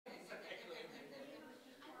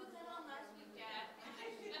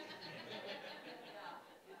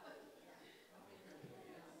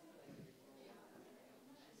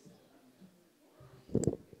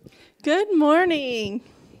Good morning.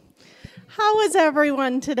 How is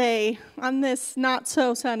everyone today on this not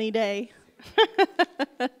so sunny day?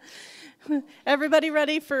 Everybody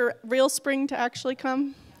ready for real spring to actually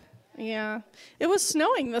come? Yeah. It was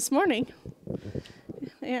snowing this morning.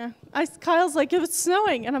 Yeah. Kyle's like, it was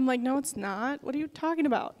snowing. And I'm like, no, it's not. What are you talking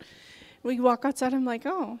about? We walk outside. I'm like,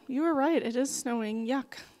 oh, you were right. It is snowing.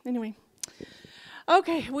 Yuck. Anyway.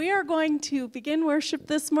 Okay, we are going to begin worship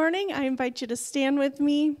this morning. I invite you to stand with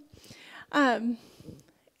me. And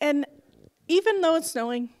even though it's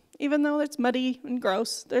snowing, even though it's muddy and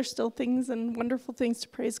gross, there's still things and wonderful things to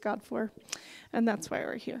praise God for. And that's why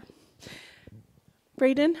we're here.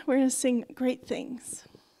 Brayden, we're going to sing Great Things.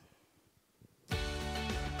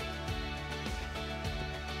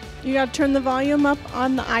 You got to turn the volume up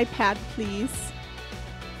on the iPad, please.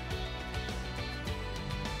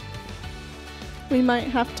 We might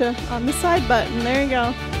have to, on the side button, there you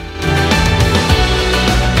go.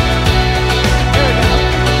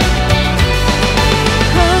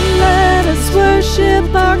 Come, let us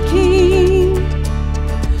worship our King.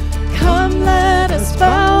 Come, let us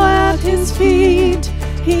bow at His feet.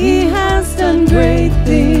 He has done great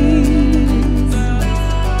things.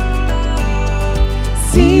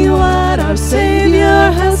 See what our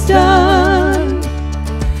Savior has done.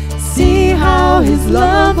 See how His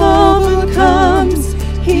love overcomes.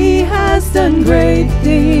 He has done great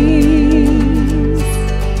things.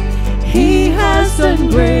 He has done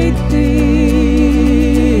great things.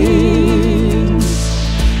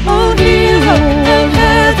 Oh, hero of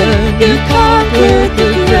heaven, you conquered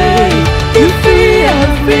the grave. You free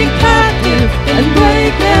every captive and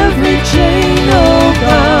break every chain, oh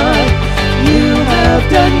God. You have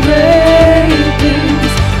done great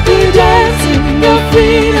things. We dance in your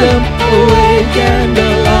freedom, awake and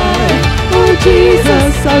alive. Oh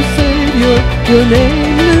Jesus, our Savior, your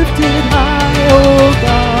name lifted high, oh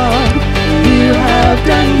God. You have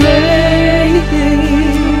done great things.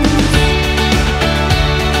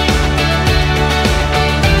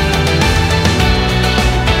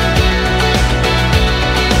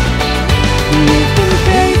 You've been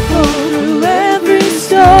faithful through every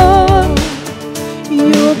storm.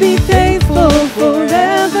 You'll be faithful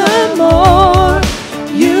forevermore.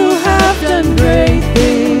 You have done great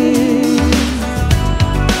things.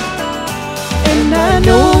 And I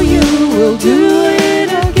know you will do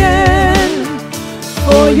it again.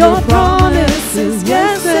 For your promises,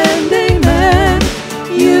 yes and amen.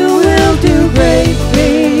 You will do great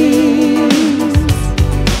things.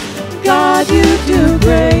 God, you do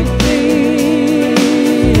great things.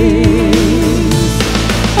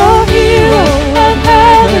 Oh, hero of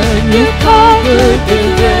heaven, you conquered the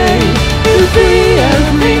grave. You free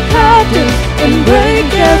every captive and break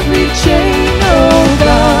every chain, oh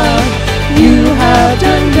God. You have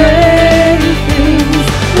done great things.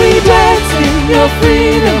 We dance in your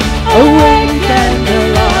freedom, awake and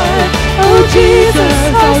alive. Oh Jesus,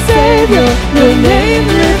 our Savior, your name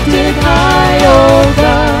lifted high, oh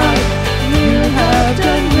God. You have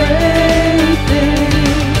done great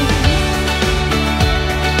things.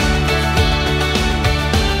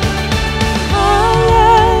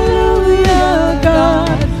 Hallelujah,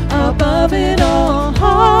 God, above it all.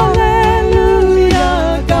 Hallelujah,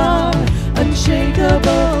 God,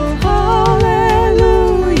 unshakable.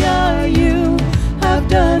 Hallelujah, you have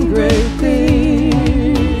done great things.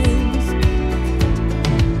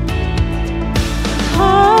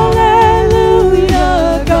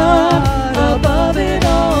 Hallelujah, God, above it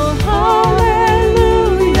all.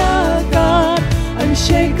 Hallelujah, God,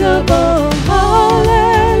 unshakable.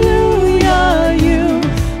 Hallelujah, you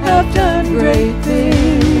have done great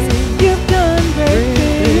things. You've done great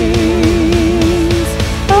things.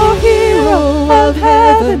 Oh, hero of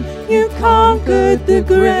heaven, you conquered the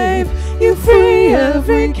grave. You free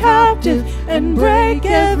every captive and break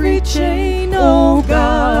every chain, oh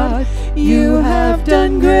God. You have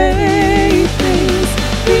done great things.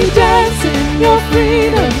 We dance in your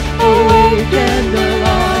freedom, awake and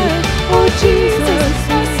alive. Oh Jesus,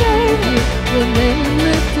 our Savior, your name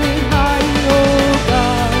lifted high, oh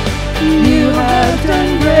God. You have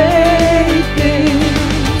done great things.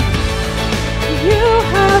 You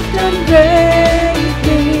have done great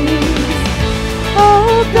things.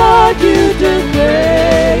 Oh God, you do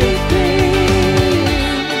great things.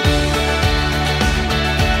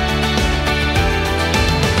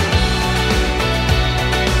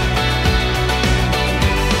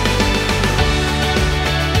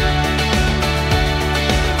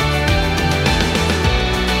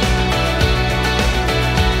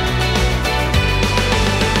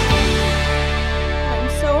 I'm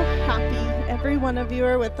so happy every one of you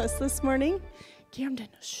are with us this morning. Camden,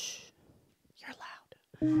 shh, you're loud.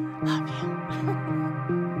 Love you.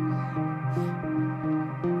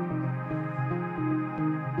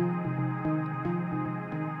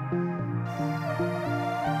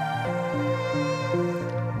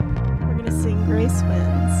 We're going to sing Grace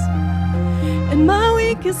Wins. In my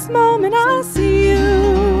weakest moment, I see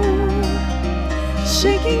you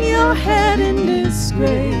shaking your head in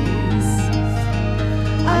disgrace.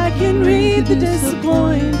 I can read the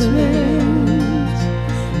disappointment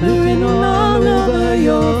written all over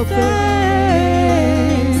your face.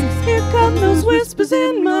 Here come those whispers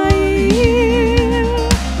in my ear,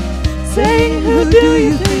 saying, who do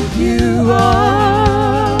you think you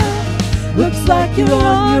are? Looks like you're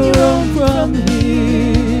on your own from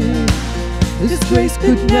here. This grace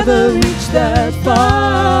could never reach that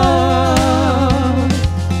far.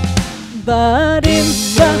 But in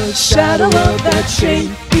the shadow of that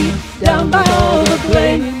shame, beat down by all the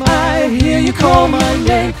blame, I hear you call my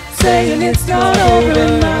name, saying it's not over.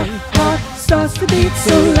 And my heart starts to beat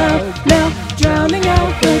so loud, now drowning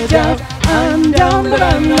out the doubt. I'm down but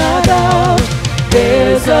I'm not out.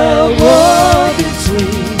 There's a war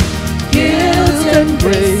between guilt and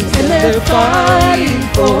grace, and they're fighting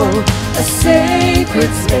for a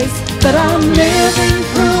sacred space. But I'm living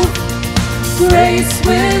proof grace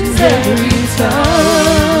wins every time.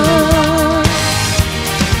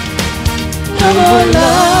 No more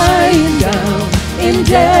lying down in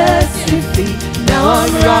death's defeat. Now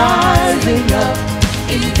I'm rising up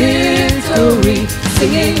in victory,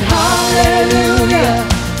 singing hallelujah.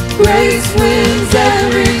 Grace wins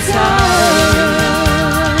every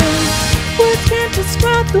time. Words can't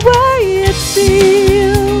describe the way it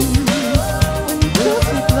feels when you touch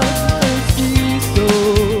with love mercy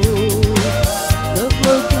soul. The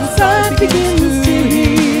broken side begins to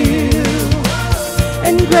heal,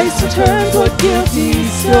 and grace returns what guilty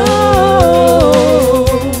soul.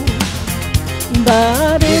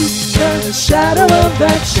 But in the shadow of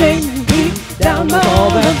that shame, beat down by all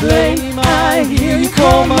that blame, I hear you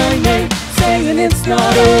call my name, saying it's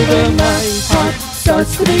not over. My heart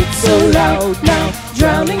starts to beat so loud, now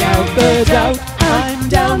drowning out the doubt. I'm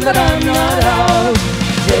down but I'm not out.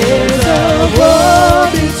 There's a war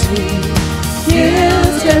between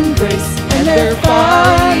guilt and grace, and they're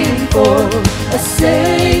fighting for a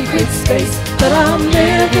sacred space. But I'm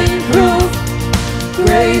living proof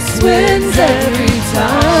grace wins every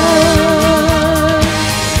time.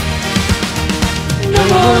 No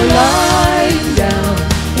more lying down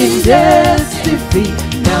in death's defeat.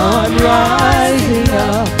 Now I'm rising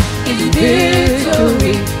up in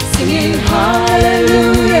victory, singing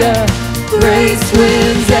hallelujah. Grace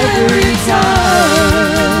wins every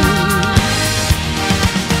time.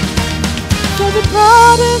 For the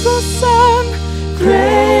prodigal son,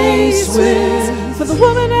 grace wins. For the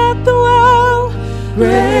woman at the well,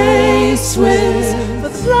 grace wins. For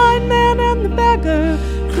the blind man and the beggar,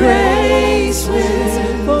 grace wins.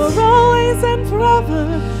 For always and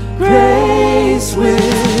forever, grace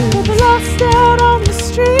wins. For the lost out on the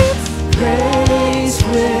streets, grace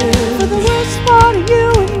wins. For the worst part of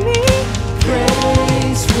you and me,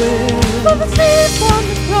 grace wins. For the thief on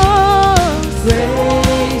the cross,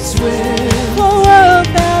 grace wins. For a world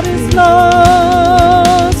that is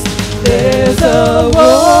lost, there's a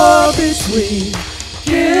war between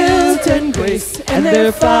guilt and grace, and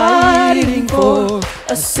they're fighting for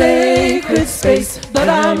a sacred space. But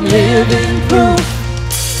I'm living proof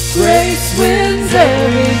grace wins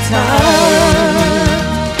every time.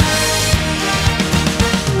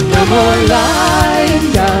 No more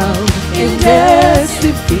lying down in death's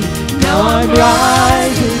defeat. Now I'm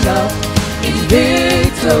rising up in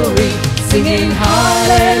victory, singing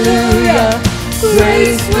hallelujah.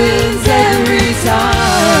 Grace wins every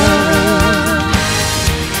time.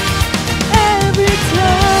 Every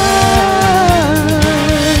time.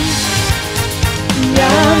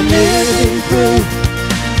 Yeah, I'm living proof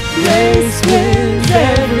grace wins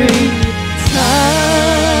every time.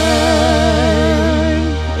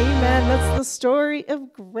 Amen. That's the story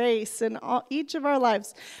of grace in each of our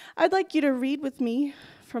lives. I'd like you to read with me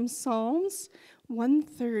from Psalms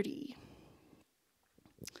 130.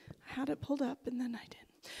 I had it pulled up and then I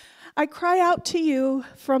didn't. I cry out to you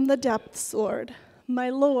from the depths, Lord. My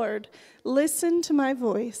Lord, listen to my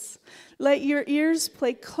voice. Let your ears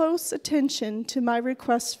pay close attention to my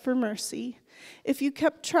request for mercy. If you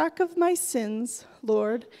kept track of my sins,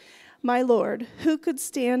 Lord, my Lord, who could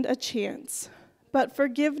stand a chance? But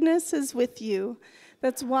forgiveness is with you.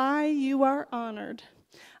 That's why you are honored.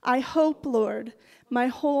 I hope, Lord, my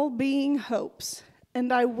whole being hopes,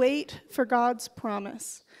 and I wait for God's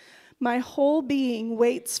promise. My whole being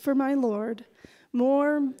waits for my Lord,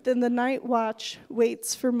 more than the night watch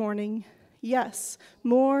waits for morning. Yes,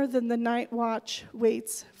 more than the night watch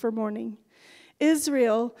waits for morning.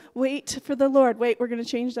 Israel, wait for the Lord. Wait, we're going to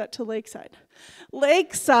change that to Lakeside.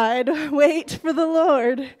 Lakeside, wait for the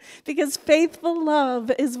Lord, because faithful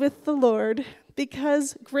love is with the Lord,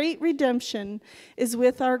 because great redemption is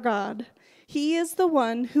with our God. He is the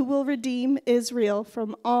one who will redeem Israel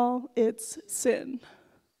from all its sin.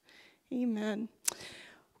 Amen.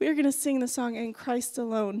 We're going to sing the song, In Christ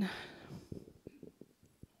Alone.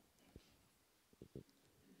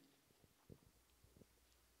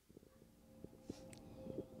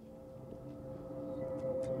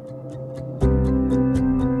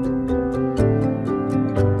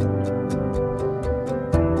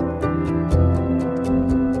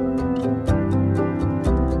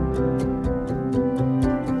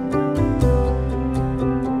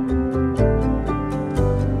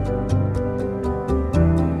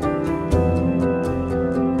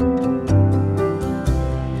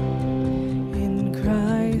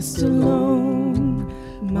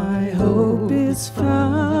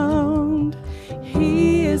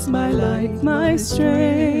 My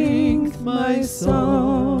strength, my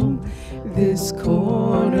song, this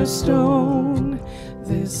cornerstone,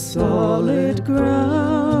 this solid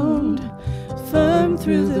ground, firm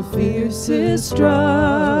through the fiercest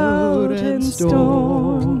drought and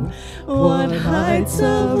storm. What heights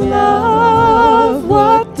of love,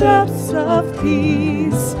 what depths of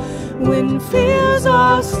peace, when fears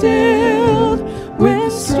are stilled, when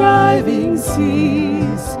striving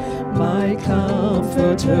cease. My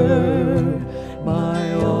comforter,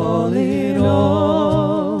 my all in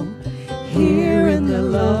all, here in the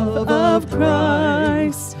love of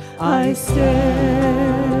Christ I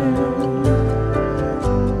stand.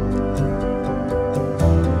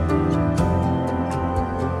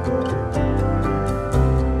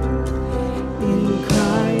 In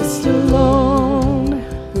Christ alone,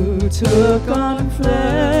 who took on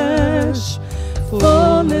flesh,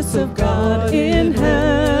 fullness of God in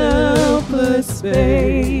helpless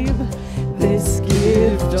babe, this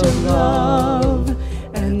gift of love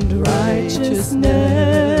and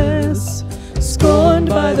righteousness, scorned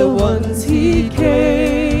by the ones he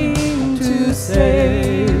came to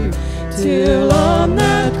save, till on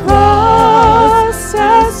that cross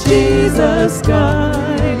as Jesus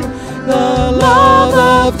died, the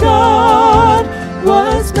love of God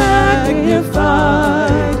was magnified.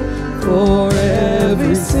 For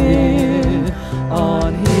every sin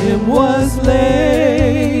on him was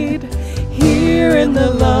laid. Here in the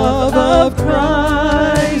love of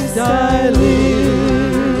Christ I live.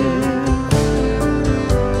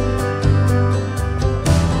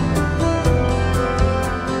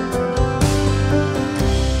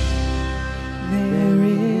 There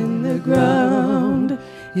in the ground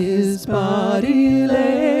his body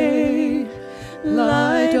lay,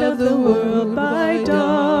 light of the world by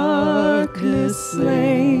darkness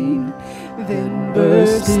slain, then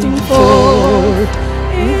bursting forth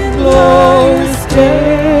in glorious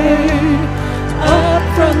day, up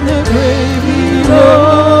from the grave he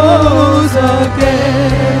rose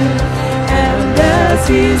again, and as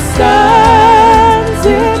he stands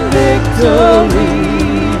in victory,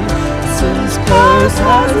 sin's curse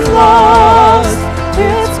has lost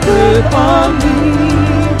its grip on me.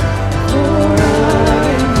 For I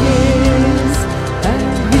am his and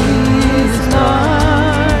he is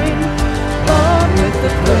mine, bought with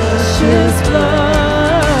the precious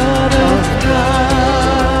blood of Christ.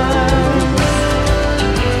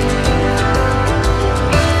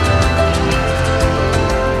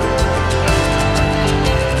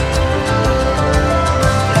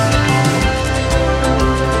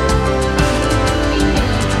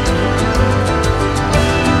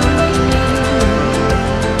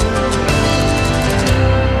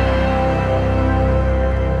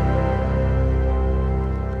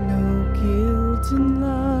 No guilt in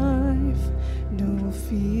life, no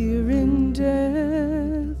fear in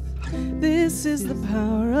death. This is the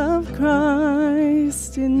power of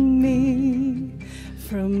Christ in me.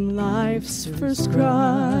 From life's first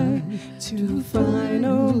cry to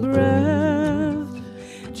final breath,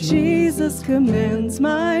 Jesus commands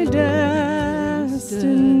my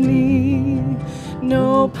destiny.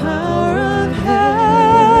 No power of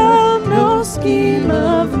hell, no scheme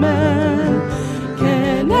of man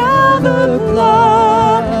can ever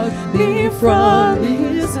pluck me from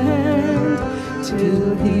his hand,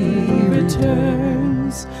 till he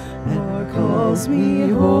returns or calls me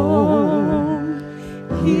home.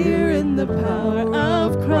 Here in the power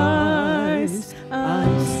of Christ I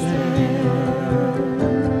stand.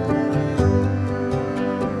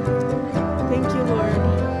 Thank you, Lord,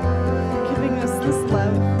 for giving us this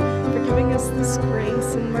love, for giving us this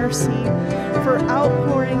grace and mercy.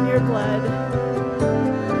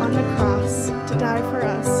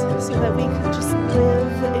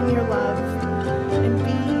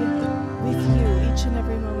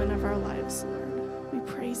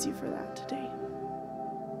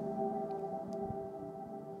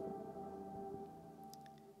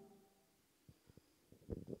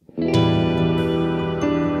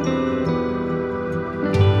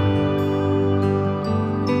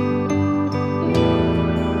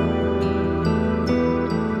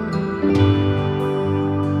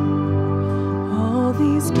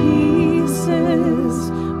 these pieces,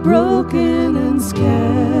 broken and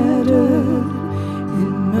scattered,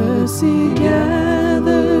 in mercy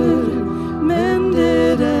gathered,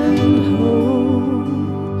 mended and whole,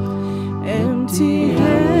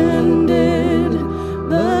 empty-handed,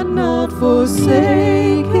 but not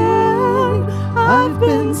forsaken. I've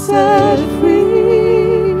been set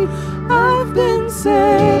free. I've been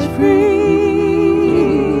set free.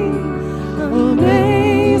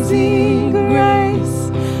 Amazing grace,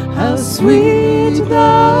 how sweet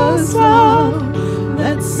the sound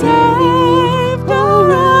that saved a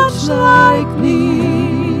wretch like me.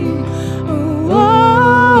 Oh,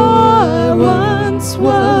 I once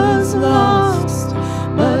was lost,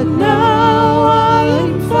 but now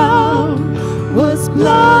I'm found. Was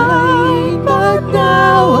blind, but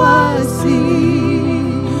now I see.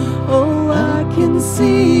 Oh, I can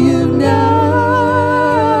see you now.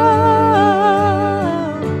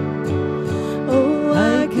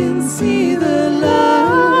 See the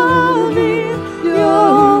love in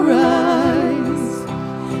your eyes,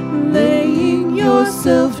 laying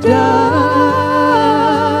yourself down,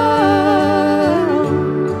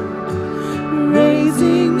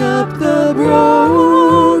 raising up the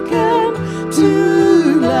broken to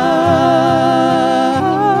life.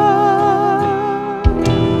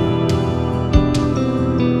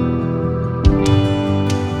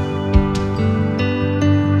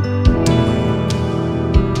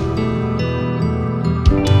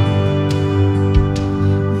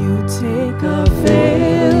 Our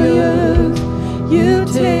failures, you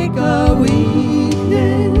take our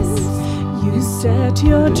weakness, you set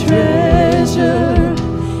your treasure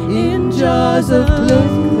in jars of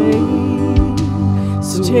clay.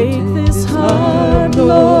 So take this heart,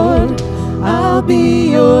 Lord, I'll be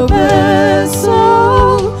your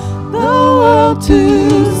vessel, the world to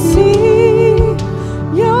see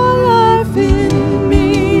your life in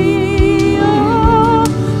me. Oh,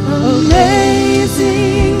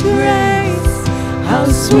 amazing grace, how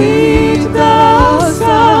sweet the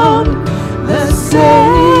sound that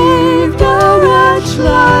saved a wretch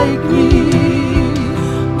like me.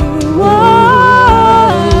 Oh,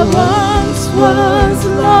 I once was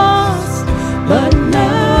lost, but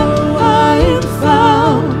now I am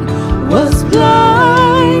found. Was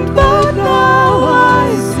blind, but now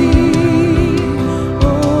I see.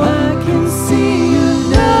 Oh, I can see you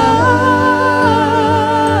now.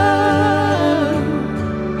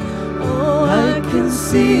 Oh, I can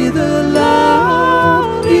see the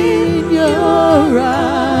love in your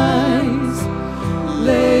eyes,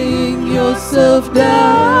 laying yourself down,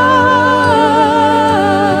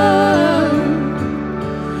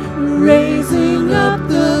 raising up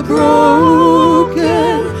the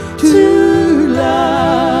broken to life.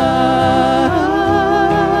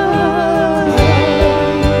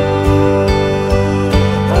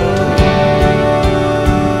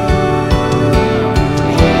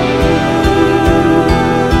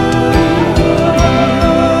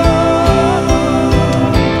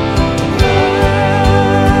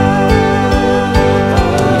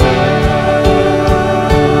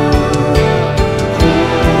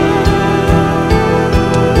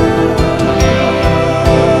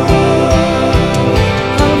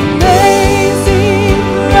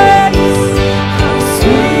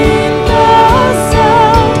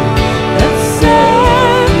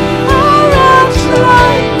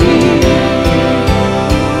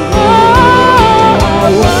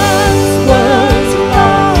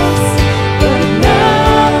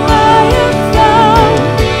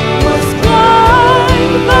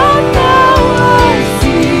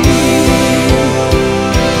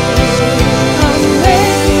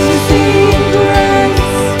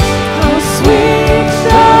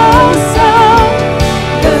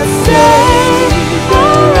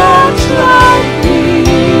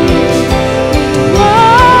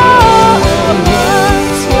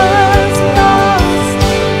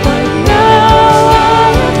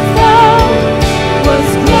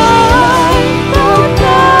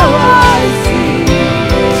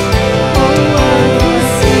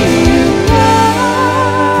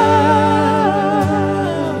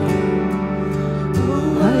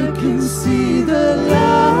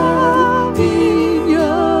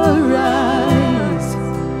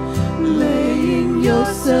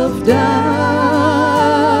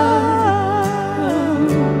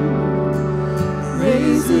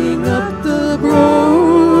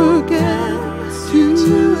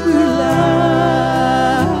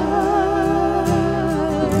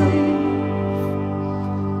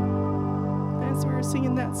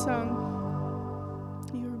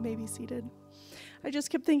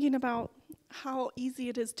 About how easy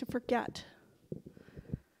it is to forget.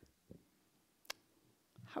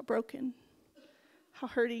 how broken, how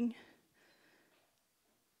hurting,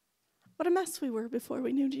 what a mess we were before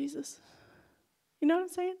we knew Jesus. You know what I'm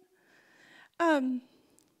saying?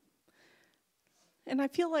 And I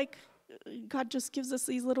feel like God just gives us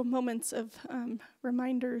these little moments of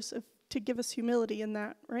reminders to give us humility in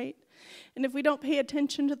that, right? And if we don't pay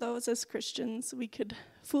attention to those as Christians, we could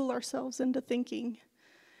fool ourselves into thinking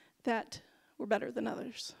that we're better than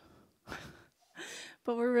others.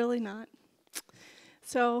 But we're really not.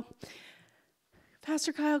 So,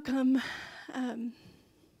 Pastor Kyle, come.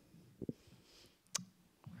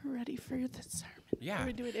 We're ready for this sermon. Yeah.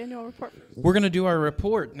 We do an annual report first. We're going to do our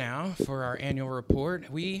report now for our annual report.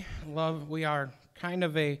 We are kind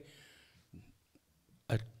of a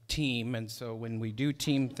team, and so when we do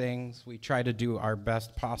team things, we try to do our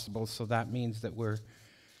best possible. So that means that we're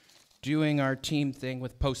doing our team thing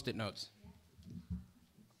with Post-it notes.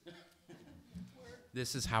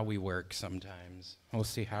 This is how we work sometimes. We'll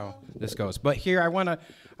see how this goes. But here I want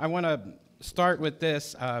to start with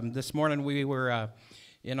this. This morning we were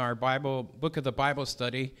in our book of the Bible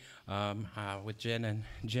study with Jen and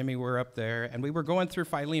Jimmy. Were up there, and we were going through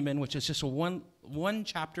Philemon, which is just a one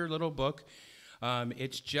chapter little book.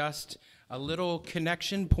 It's just a little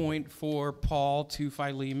connection point for Paul to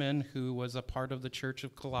Philemon, who was a part of the church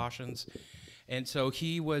of Colossians. And so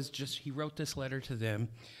he wrote this letter to them.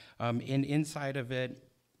 And inside of it,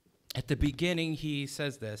 at the beginning, he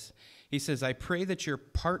says this. He says, I pray that your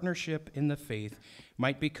partnership in the faith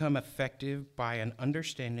might become effective by an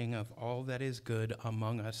understanding of all that is good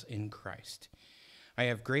among us in Christ. I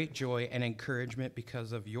have great joy and encouragement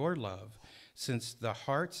because of your love, since the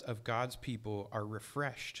hearts of God's people are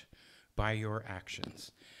refreshed by your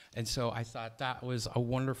actions. And so I thought that was a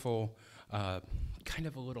wonderful kind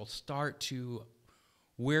of a little start to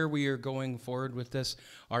where we are going forward with this.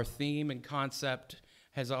 Our theme and concept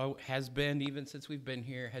has been, even since we've been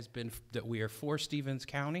here, has been that we are for Stevens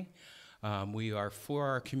County. We are for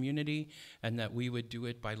our community, and that we would do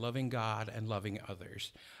it by loving God and loving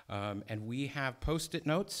others. And we have Post-it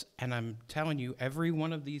notes, and I'm telling you, every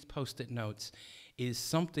one of these Post-it notes is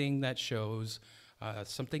something that shows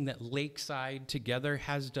something that Lakeside together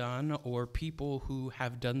has done, or people who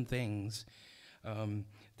have done things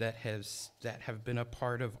that have been a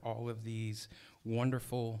part of all of these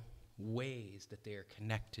wonderful ways that they are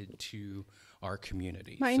connected to our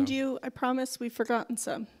community. Mind you, I promise we've forgotten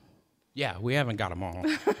some. Yeah, we haven't got them all.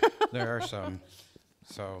 There are some.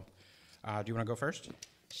 So, do you want to go first?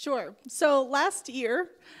 Sure. So last year,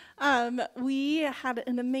 we had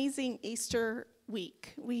an amazing Easter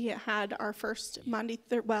week. We had our first Maundy,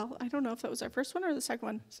 I don't know if that was our first one or the second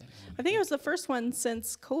one. I think it was the first one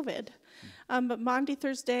since COVID. But Maundy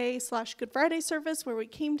Thursday / Good Friday service, where we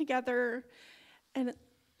came together and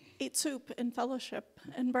ate soup and fellowship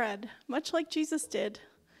and bread, much like Jesus did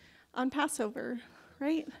on Passover,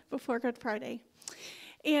 right before Good Friday.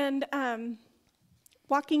 And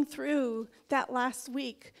walking through that last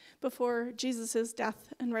week before Jesus'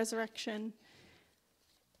 death and resurrection,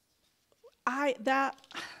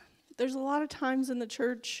 there's a lot of times in the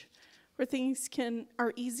church where things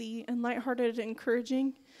are easy and lighthearted and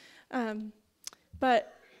encouraging,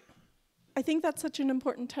 but I think that's such an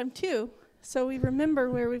important time too, so we remember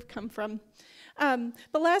where we've come from.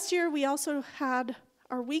 But last year we also had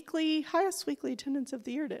our highest weekly attendance of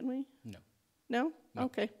the year, didn't we? No. No?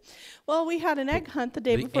 Okay. Well, we had an egg hunt the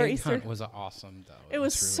day before Easter. The egg hunt was awesome, though. It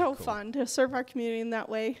was really so cool. fun to serve our community in that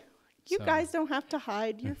way. You guys don't have to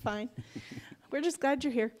hide. You're fine. We're just glad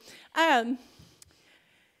you're here.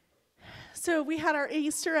 So we had our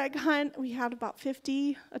Easter egg hunt. We had about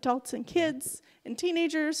 50 adults and kids and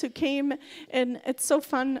teenagers who came, and it's so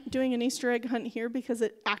fun doing an Easter egg hunt here because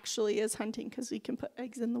it actually is hunting, because we can put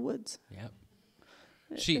eggs in the woods. Yep.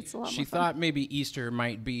 It's a lot more She fun. thought maybe Easter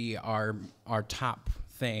might be our top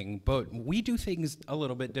thing, but we do things a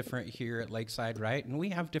little bit different here at Lakeside, right? And we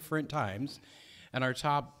have different times, and our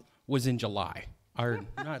top was in July,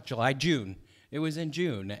 not July, June. It was in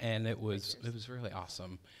June, and it was really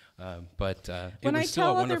awesome. But when it I was still tell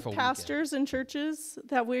a other wonderful pastors and churches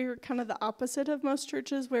that we're kind of the opposite of most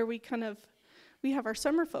churches, where we have our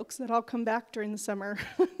summer folks that all come back during the summer.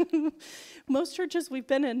 Most churches we've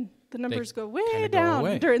been in, the numbers go way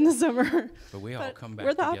down during the summer. But we all come back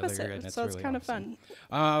we're the together, opposite, and it's so it's really kind awesome.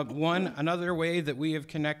 of fun. Another way that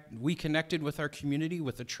we connected with our community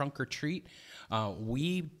with a trunk or treat.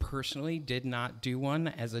 We personally did not do one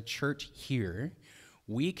as a church here.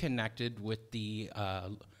 We connected with the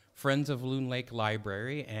Friends of Loon Lake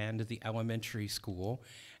Library and the elementary school,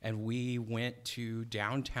 and we went to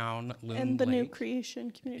downtown Loon Lake. And the New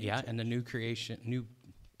Creation Community Yeah, Church. and the New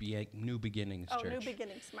New Beginnings Oh, Church. New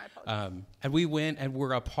Beginnings, my apologies. And we went and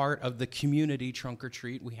were a part of the community trunk or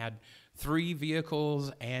treat. We had 3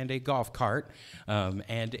 vehicles and a golf cart,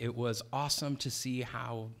 and it was awesome to see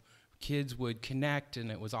how kids would connect, and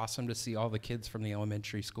it was awesome to see all the kids from the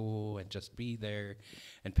elementary school and just be there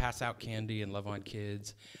and pass out candy and love on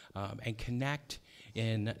kids, and connect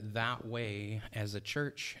in that way as a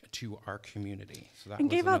church to our community. So that And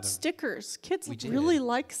was gave out another- stickers. Kids We did. really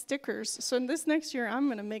like stickers. So in this next year, I'm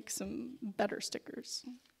going to make some better stickers.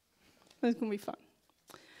 It's going to be fun.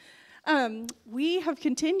 We have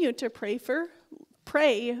continued to pray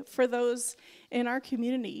for those in our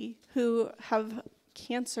community who have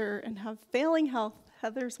cancer and have failing health.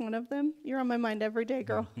 Heather's one of them. You're on my mind every day,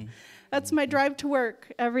 girl. That's my drive to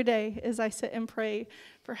work every day, is I sit and pray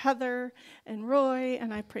for Heather and Roy,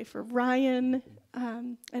 and I pray for Ryan,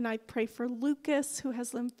 and I pray for Lucas, who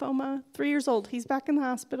has lymphoma, 3 years old. He's back in the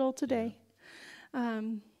hospital today.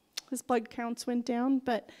 His blood counts went down,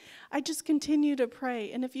 but I just continue to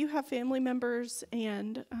pray. And if you have family members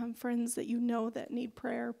and friends that you know that need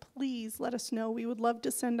prayer, please let us know. We would love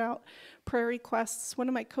to send out prayer requests. One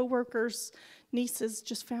of my coworkers' nieces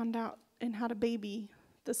just found out and had a baby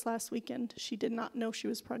this last weekend. She did not know she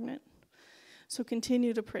was pregnant. So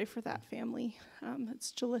continue to pray for that family.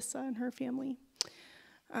 It's Jalissa and her family.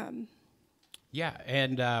 Yeah,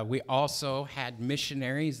 and we also had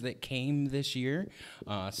missionaries that came this year,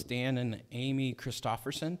 Stan and Amy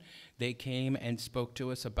Christofferson. They came and spoke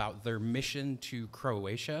to us about their mission to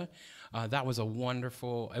Croatia. That was a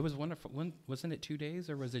wonderful, it was wonderful. Wasn't it 2 days,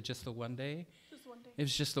 or was it just the one day? Just one day. It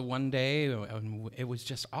was just the one day, and it was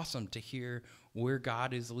just awesome to hear where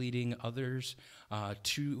God is leading others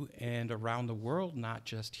to and around the world, not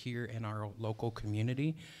just here in our local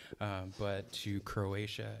community, but to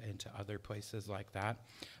Croatia and to other places like that.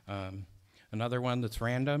 Another one that's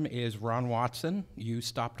random is Ron Watson. You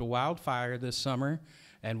stopped a wildfire this summer,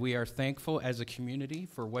 and we are thankful as a community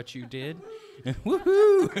for what you did.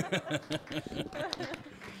 Woohoo!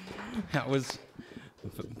 That was...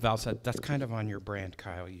 Val said, that's kind of on your brand,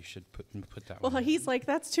 Kyle. You should put that Well, one. he's like,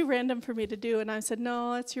 that's too random for me to do. And I said,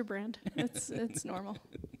 no, that's your brand. It's normal.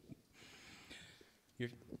 You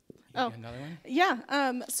Oh. got another one?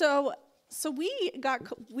 Yeah. So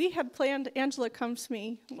we had planned. Angela comes to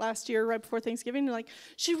me last year right before Thanksgiving. Like,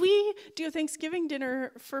 should we do a Thanksgiving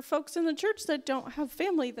dinner for folks in the church that don't have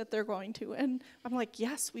family that they're going to? And I'm like,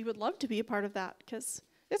 yes, we would love to be a part of that, because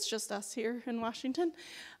it's just us here in Washington,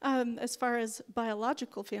 as far as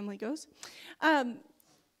biological family goes. And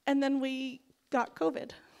then we got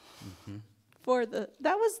COVID.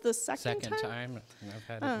 That was the second Time. And I've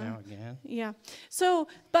had it now again. Yeah. So,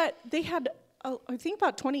 but they had, I think,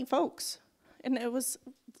 about 20 folks. And it was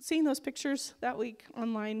seeing those pictures that week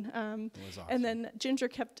online. was awesome. And then Ginger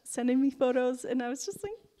kept sending me photos, and I was just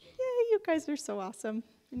like, yeah, you guys are so awesome.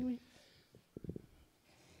 Anyway.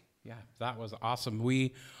 Yeah, that was awesome.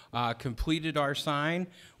 We completed our sign,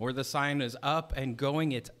 or the sign is up and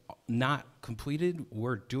going. It's not completed.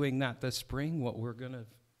 We're doing that this spring. What we're going to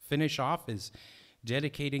finish off is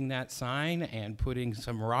dedicating that sign and putting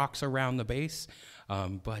some rocks around the base.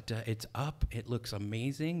 But it's up. It looks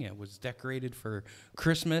amazing. It was decorated for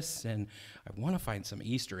Christmas, and I want to find some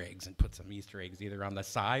Easter eggs and put some Easter eggs either on the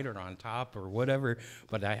side or on top or whatever.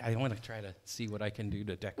 But I want to try to see what I can do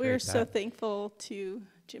to decorate We're that. so thankful to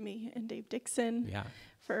Jimmy and Dave Dixon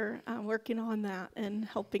for working on that and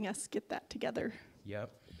helping us get that together. Yep.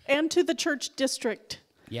 And to the church district,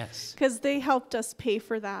 Yes. because they helped us pay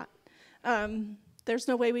for that. There's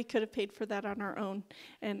no way we could have paid for that on our own.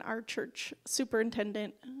 And our church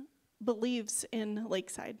superintendent believes in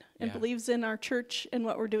Lakeside and Yeah. believes in our church and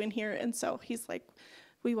what we're doing here. And so he's like,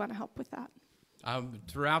 we want to help with that.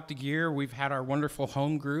 Throughout the year, we've had our wonderful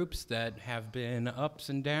home groups that have been ups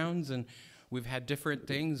and downs, and we've had different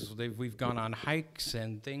things. We've gone on hikes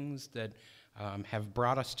and things that have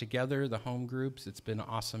brought us together, the home groups. It's been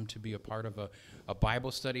awesome to be a part of a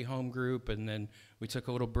Bible study home group, and then we took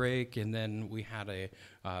a little break, and then we had a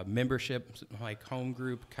membership like home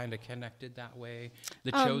group kind of connected that way.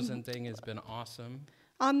 The Chosen thing has been awesome.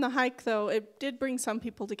 On the hike, though, it did bring some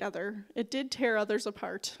people together. It did tear others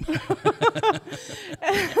apart.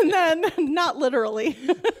 And then, not literally.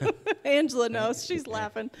 Angela knows. She's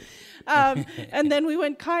laughing. And then we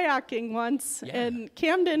went kayaking once, and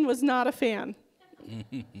Camden was not a fan.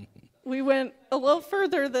 We went a little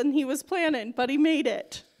further than he was planning, but he made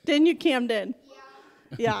it. Didn't you, Camden?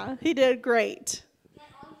 Yeah, he did great. My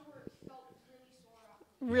arms felt really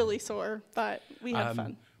sore. Really sore, but we had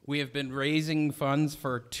fun. We have been raising funds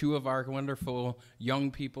for two of our wonderful young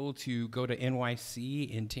people to go to NYC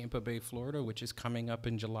in Tampa Bay, Florida, which is coming up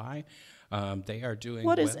in July. They are doing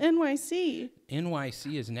What is NYC?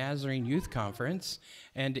 NYC is Nazarene Youth Conference,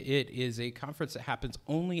 and it is a conference that happens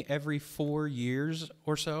only every 4 years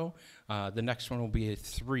or so. The next one will be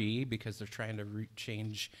 3 because they're trying to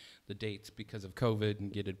change the dates because of COVID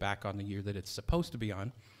and get it back on the year that it's supposed to be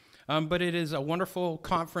on. But it is a wonderful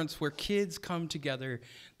conference where kids come together,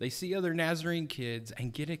 they see other Nazarene kids,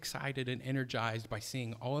 and get excited and energized by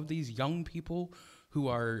seeing all of these young people who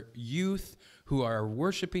are youth, who are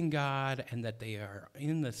worshiping God, and that they are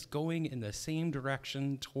going in the same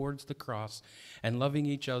direction towards the cross and loving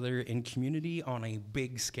each other in community on a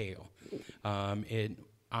big scale.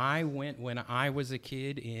 I went when I was a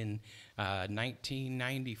kid in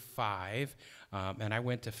 1995, and I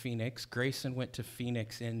went to Phoenix. Grayson went to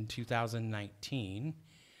Phoenix in 2019,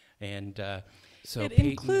 and so It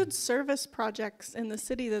Peyton, includes service projects in the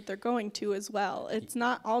city that they're going to as well. It's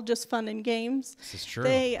not all just fun and games. This is true.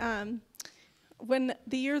 They, when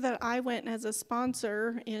the year that I went as a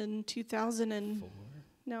sponsor in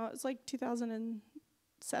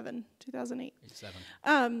 2007, 2008.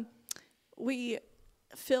 7. We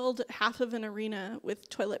filled half of an arena with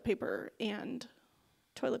toilet paper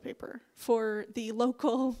for the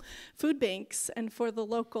local food banks and for the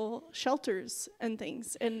local shelters and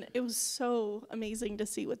things. And it was so amazing to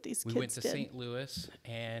see what these kids did. We went to St. Louis,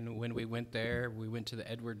 and when we went there, we went to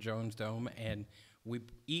the Edward Jones Dome, and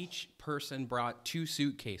each person brought 2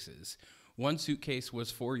 suitcases. One suitcase was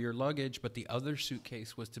for your luggage, but the other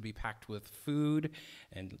suitcase was to be packed with food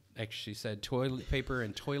and, like she said, toilet paper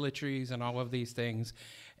and toiletries and all of these things.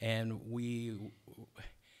 And we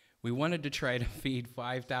wanted to try to feed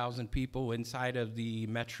 5,000 people inside of the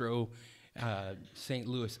metro St.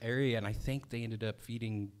 Louis area, and I think they ended up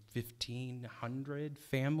feeding 1,500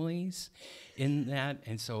 families in that,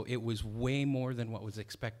 and so it was way more than what was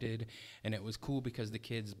expected, and it was cool because the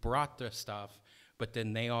kids brought their stuff, but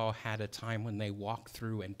then they all had a time when they walked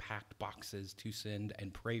through and packed boxes to send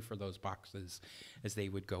and pray for those boxes as they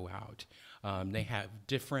would go out. They have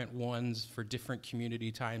different ones for different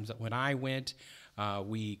community times. When I went,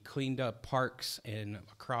 we cleaned up parks and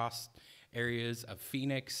across areas of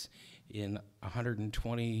Phoenix in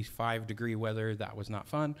 125-degree weather. That was not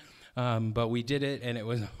fun, but we did it, and it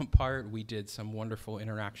was a part. We did some wonderful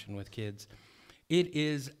interaction with kids. It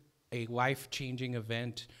is a life-changing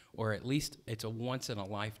event, or at least it's a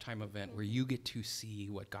once-in-a-lifetime event where you get to see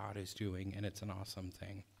what God is doing, and it's an awesome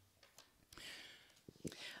thing.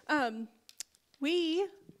 We,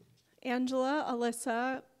 Angela,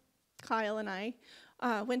 Alyssa, Kyle, and I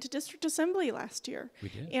went to District Assembly last year. We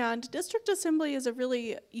did. And District Assembly is a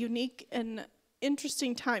really unique and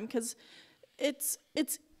interesting time because it's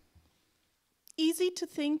easy to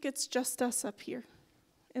think it's just us up here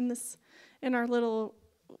in our little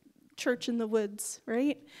church in the woods,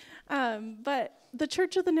 right? But the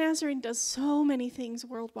Church of the Nazarene does so many things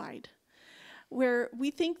worldwide, where we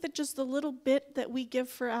think that just the little bit that we give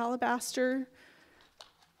for Alabaster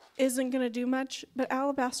isn't going to do much, but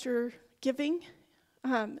Alabaster giving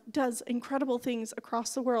does incredible things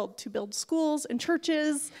across the world to build schools and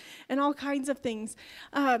churches and all kinds of things.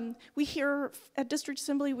 We hear at District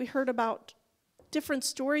Assembly, we heard about different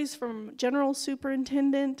stories from General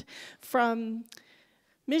Superintendent, from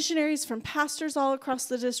missionaries, from pastors all across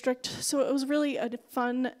the district. So it was really a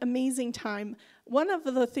fun, amazing time. One of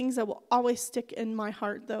the things that will always stick in my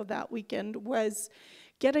heart, though, that weekend was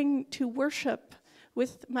getting to worship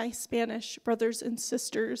with my Spanish brothers and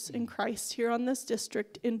sisters in Christ here on this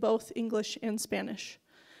district in both English and Spanish.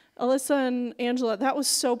 Alyssa and Angela, that was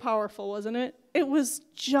so powerful, wasn't it? It was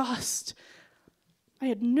just, I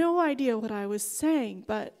had no idea what I was saying,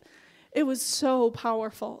 but it was so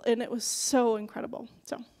powerful, and it was so incredible.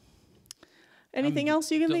 So, anything else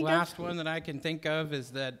you can think of? The last one that I can think of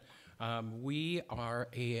is that we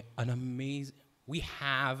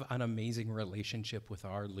have an amazing relationship with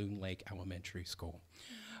our Loon Lake Elementary School.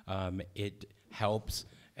 It helps,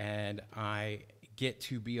 and I get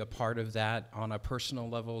to be a part of that on a personal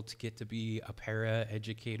level, to get to be a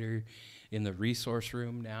para-educator in the resource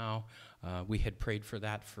room now. We had prayed for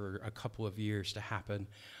that for a couple of years to happen.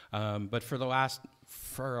 But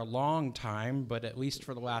for a long time, but at least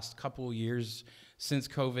for the last couple of years since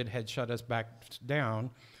COVID had shut us back down,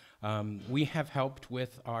 we have helped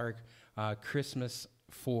with our Christmas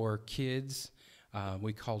for kids.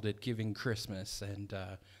 We called it Giving Christmas. And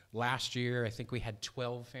last year, I think we had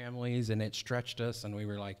 12 families, and it stretched us, and we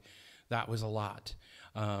were like, that was a lot.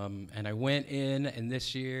 And I went in, and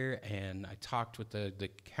this year, and I talked with the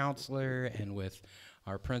counselor and with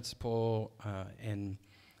our principal, and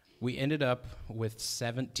we ended up with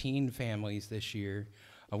 17 families this year,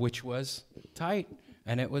 which was tight,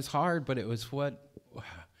 and it was hard, but it was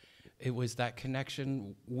that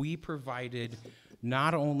connection. We provided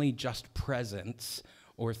not only just presents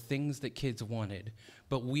or things that kids wanted,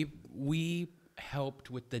 but we helped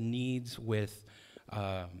with the needs with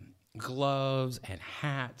gloves and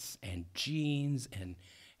hats and jeans and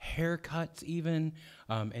haircuts even,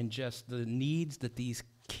 and just the needs that these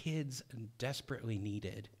kids desperately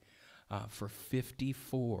needed for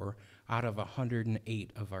 54 out of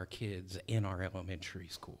 108 of our kids in our elementary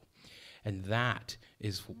school. And that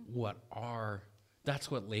is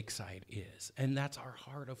that's what Lakeside is, and that's our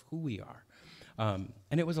heart of who we are.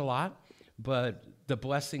 And it was a lot, but the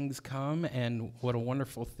blessings come, and what a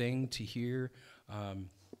wonderful thing to hear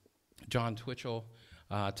John Twitchell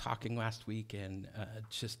talking last week, and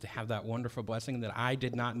just to have that wonderful blessing that I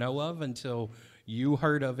did not know of until you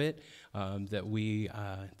heard of it,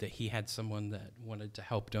 that he had someone that wanted to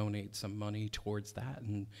help donate some money towards that,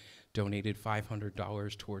 and donated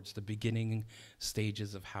 $500 towards the beginning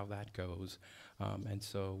stages of how that goes. And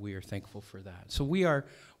so we are thankful for that. So we are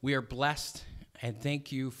blessed, and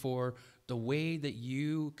thank you for the way that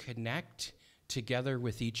you connect together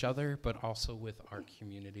with each other, but also with our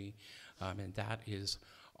community. And that is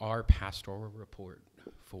our pastoral report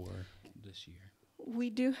for this year. We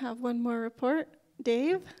do have one more report.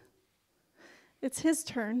 Dave, it's his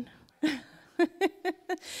turn.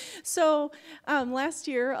 So last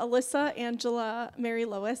year, Alyssa, Angela, Mary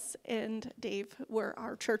Lois, and Dave were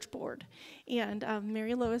our church board. And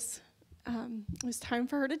Mary Lois, it was time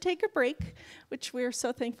for her to take a break, which we are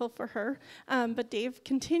so thankful for her. But Dave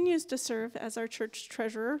continues to serve as our church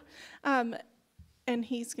treasurer, and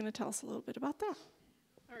he's going to tell us a little bit about that.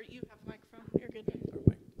 Or you have a microphone. You're good.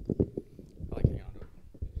 I like hanging on to it.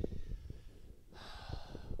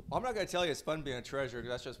 Well, I'm not going to tell you it's fun being a treasurer,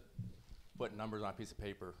 because that's just putting numbers on a piece of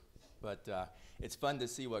paper. But it's fun to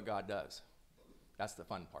see what God does. That's the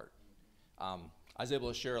fun part. I was able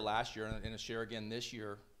to share last year and to share again this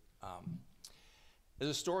year.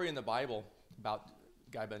 There's a story in the Bible about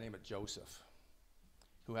a guy by the name of Joseph,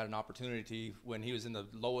 who had an opportunity when he was in the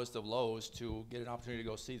lowest of lows to get an opportunity to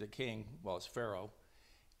go see the king, well, it's Pharaoh,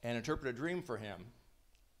 and interpret a dream for him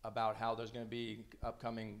about how there's going to be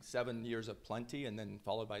upcoming 7 years of plenty and then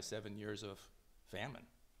followed by 7 years of famine.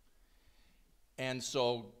 And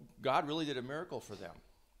so God really did a miracle for them,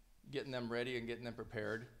 getting them ready and getting them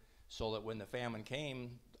prepared so that when the famine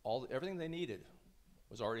came, everything they needed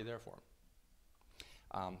was already there for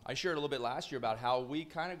them. I shared a little bit last year about how we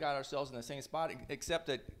kind of got ourselves in the same spot, except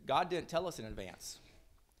that God didn't tell us in advance.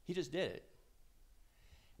 He just did it.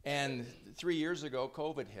 And 3 years ago,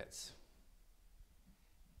 COVID hits.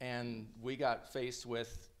 And we got faced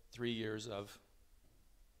with 3 years of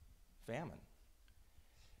famine.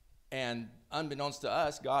 And unbeknownst to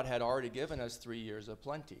us, God had already given us 3 years of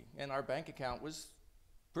plenty. And our bank account was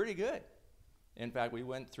pretty good. In fact, we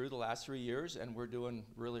went through the last 3 years, and we're doing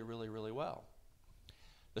really, really, really well.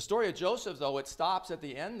 The story of Joseph, though, it stops at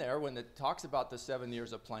the end there when it talks about the 7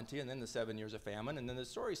 years of plenty and then the 7 years of famine, and then the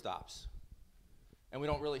story stops. And we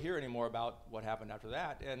don't really hear any more about what happened after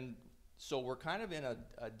that. And so we're kind of in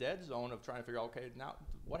a dead zone of trying to figure out, okay, now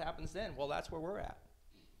what happens then? Well, that's where we're at.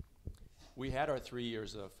 We had our 3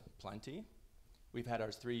 years of plenty. We've had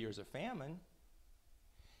our 3 years of famine.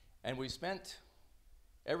 And we spent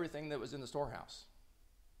everything that was in the storehouse.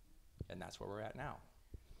 And that's where we're at now.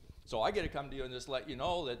 So I get to come to you and just let you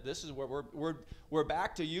know that this is where we're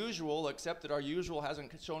back to usual, except that our usual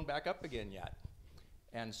hasn't shown back up again yet.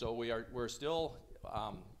 And so we're still,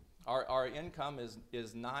 our income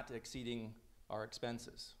is not exceeding our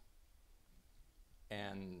expenses.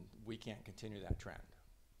 And we can't continue that trend.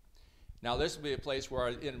 Now, this would be a place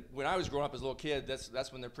where, when I was growing up as a little kid,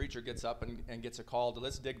 that's when the preacher gets up and gets a call to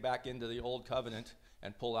let's dig back into the old covenant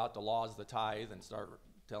and pull out the laws of the tithe and start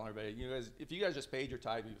telling everybody, you guys, if you guys just paid your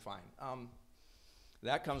tithe, you'd be fine.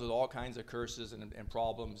 That comes with all kinds of curses and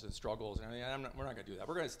problems and struggles and everything. We're not going to do that.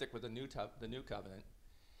 We're going to stick with the new covenant.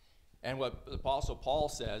 And what the Apostle Paul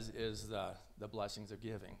says is the blessings of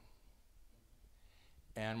giving.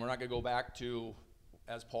 And we're not going to go back to,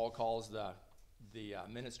 as Paul calls the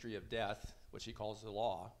ministry of death, which he calls the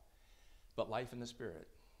law, but life in the Spirit.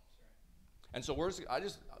 And so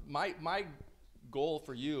my goal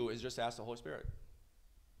for you is just ask the Holy Spirit,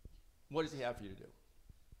 what does he have for you to do?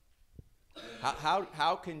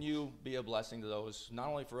 How can you be a blessing to those, not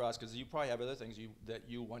only for us, because you probably have other things that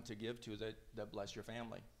you want to give to that bless your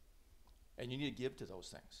family. And you need to give to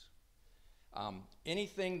those things.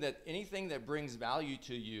 Anything that brings value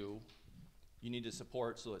to you, you need to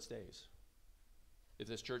support so it stays. If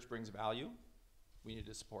this church brings value, We need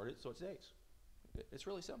to support it so it stays. It's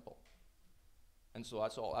really simple. And so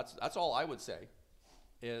that's all I would say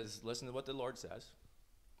is listen to what the Lord says.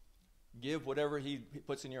 Give whatever he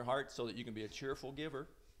puts in your heart so that you can be a cheerful giver.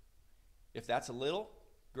 If that's a little,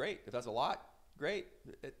 great. If that's a lot, great.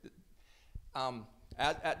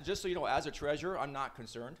 Just so you know, as a treasurer, I'm not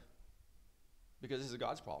concerned because this is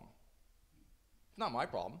God's problem. It's not my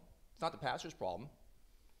problem. It's not the pastor's problem.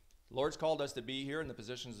 The Lord's called us to be here in the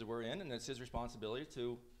positions that we're in, and it's his responsibility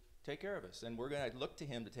to take care of us. And we're going to look to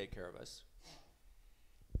him to take care of us.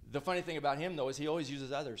 The funny thing about him, though, is he always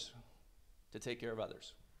uses others to take care of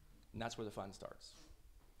others. And that's where the fun starts.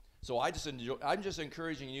 So I'm just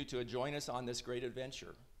encouraging you to join us on this great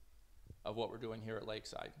adventure of what we're doing here at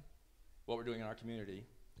Lakeside, what we're doing in our community,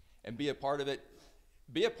 and be a part of it.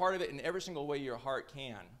 Be a part of it in every single way your heart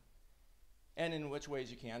can, and in which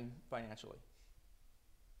ways you can financially.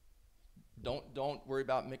 Don't worry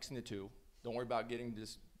about mixing the two. Don't worry about getting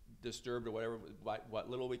disturbed or whatever, what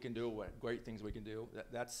little we can do, what great things we can do.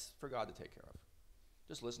 That's for God to take care of.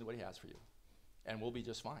 Just listen to what he has for you, and we'll be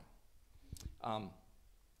just fine.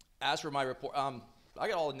 As for my report, I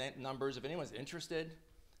got all the numbers. If anyone's interested,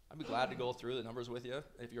 I'd be glad to go through the numbers with you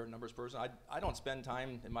if you're a numbers person. I don't spend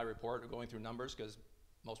time in my report going through numbers because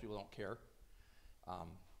most people don't care.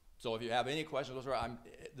 So if you have any questions,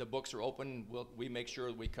 the books are open. We make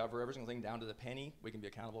sure we cover every single thing down to the penny. We can be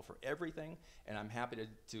accountable for everything, and I'm happy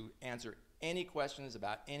to answer any questions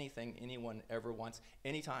about anything anyone ever wants,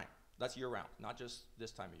 anytime. That's year-round, not just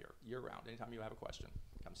this time of year. Year-round. Anytime you have a question,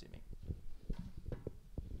 come see me.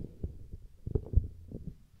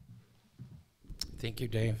 Thank you,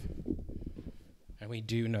 Dave. And we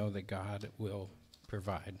do know that God will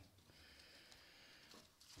provide.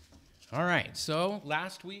 All right, so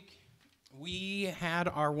last week we had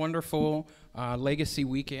our wonderful Legacy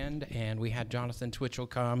Weekend, and we had Jonathan Twitchell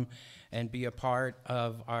come and be a part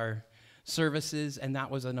of our services, and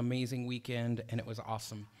that was an amazing weekend, and it was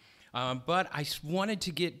awesome. But I wanted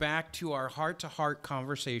to get back to our heart-to-heart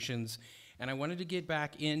conversations, and I wanted to get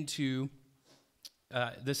back into,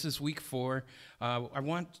 this is week 4.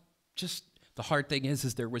 The hard thing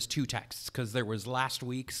is there was 2 texts, because there was last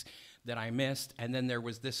week's that I missed, and then there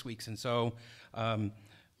was this week's, and so I'm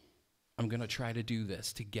going to try to do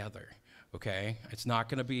this together, okay? It's not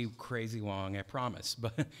going to be crazy long, I promise,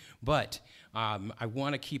 but I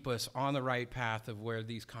want to keep us on the right path of where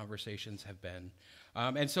these conversations have been.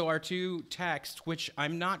 And so our 2 texts, which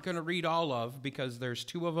I'm not going to read all of because there's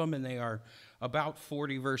 2 of them, and they are about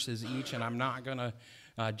 40 verses each, and I'm not going to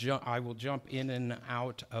I will jump in and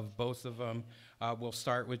out of both of them. We'll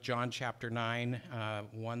start with John chapter 9,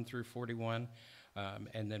 1 through 41,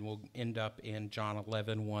 and then we'll end up in John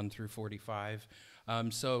 11, 1 through 45.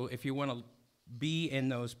 So if you want to be in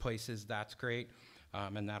those places, that's great,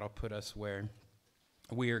 and that'll put us where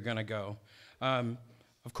we are going to go.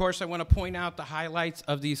 Of course, I want to point out the highlights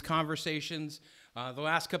of these conversations. The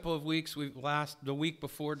last couple of weeks, the week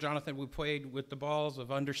before, Jonathan, we played with the balls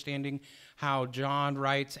of understanding how John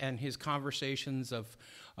writes and his conversations of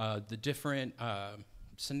the different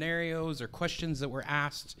scenarios or questions that were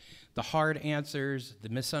asked, the hard answers, the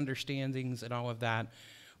misunderstandings, and all of that.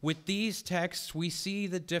 With these texts, we see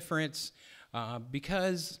the difference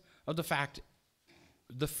because of the fact,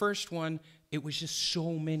 the first one, it was just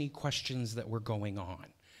so many questions that were going on.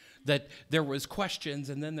 That there was questions,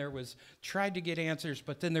 and then there was tried to get answers,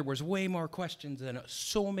 but then there was way more questions and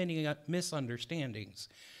so many misunderstandings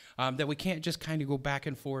that we can't just kind of go back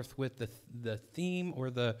and forth with the theme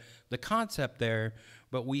or the concept there,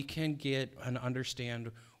 but we can get and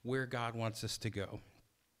understand where God wants us to go.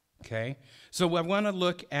 Okay? So I want to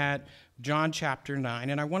look at John chapter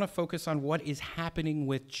 9, and I want to focus on what is happening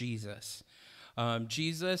with Jesus.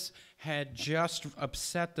 Jesus had just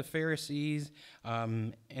upset the Pharisees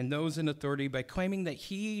and those in authority by claiming that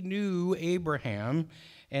he knew Abraham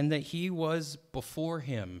and that he was before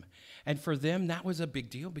him. And for them, that was a big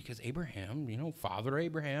deal because Abraham, Father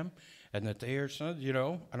Abraham, and that they are sons,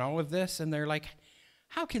 and all of this. And they're like,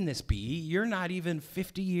 how can this be? You're not even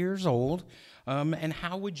 50 years old. And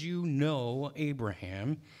how would you know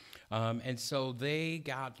Abraham? And so they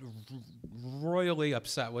got royally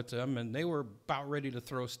upset with him, and they were about ready to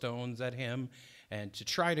throw stones at him and to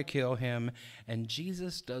try to kill him. And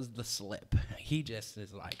Jesus does the slip. He just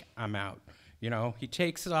is like, I'm out. He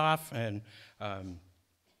takes it off, and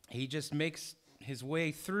he just makes his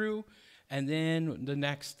way through. And then the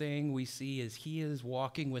next thing we see is he is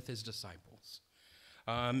walking with his disciples.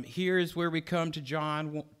 Here's where we come to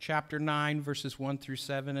John chapter 9, verses 1 through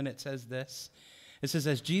 7, and it says this. It says,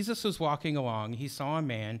 as Jesus was walking along, he saw a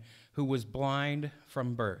man who was blind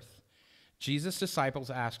from birth. Jesus' disciples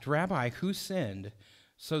asked, "Rabbi, who sinned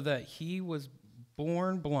so that he was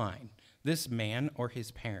born blind, this man or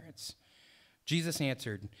his parents?" Jesus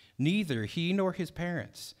answered, "Neither he nor his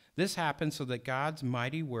parents. This happened so that God's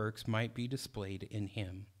mighty works might be displayed in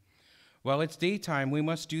him. While it's daytime, we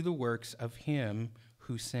must do the works of him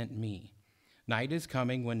who sent me. Night is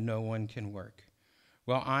coming when no one can work.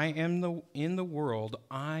 While I am in the world,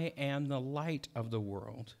 I am the light of the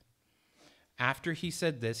world." After he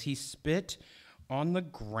said this, he spit on the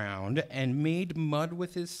ground and made mud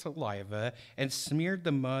with his saliva and smeared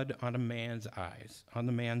the mud on the man's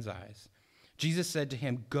eyes. Jesus said to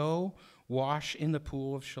him, "Go wash in the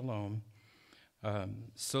pool of Siloam."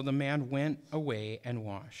 So the man went away and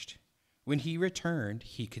washed. When he returned,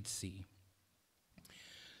 he could see.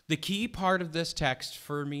 The key part of this text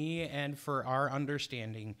for me and for our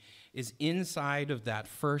understanding is inside of that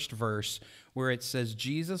first verse where it says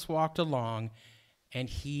Jesus walked along and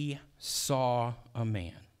he saw a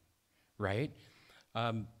man, right?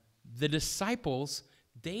 The disciples,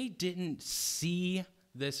 they didn't see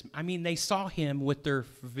this. I mean, they saw him with their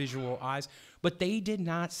visual eyes, but they did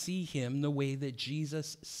not see him the way that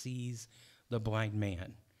Jesus sees the blind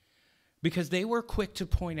man, because they were quick to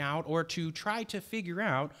point out or to try to figure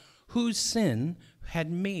out whose sin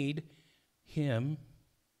had made him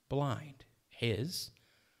blind, his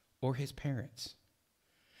or his parents.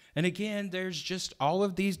 And again, there's just all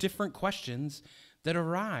of these different questions that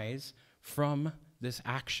arise from this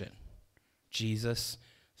action. Jesus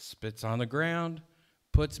spits on the ground,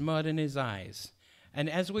 puts mud in his eyes. And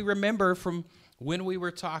as we remember from when we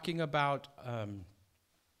were talking about,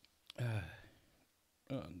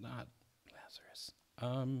 not Lazarus,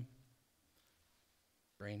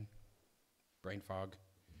 brain fog.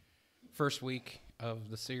 First week of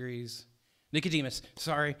the series, Nicodemus,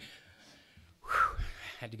 sorry. Whew,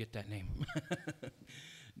 had to get that name.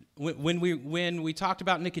 When we talked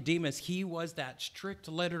about Nicodemus, he was that strict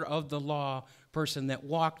letter of the law person that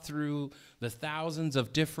walked through the thousands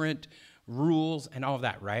of different rules and all of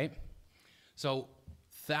that, right? So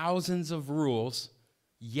thousands of rules,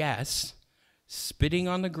 yes, spitting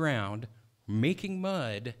on the ground, making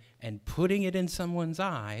mud, and putting it in someone's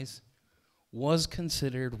eyes was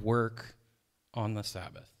considered work on the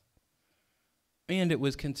Sabbath. And it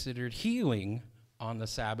was considered healing on the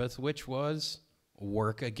Sabbath, which was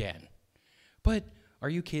work again. But are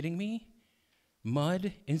you kidding me?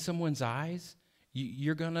 Mud in someone's eyes?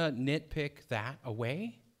 You're going to nitpick that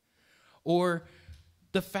away? Or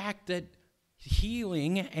the fact that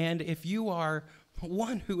healing, and if you are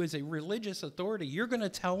one who is a religious authority, you're going to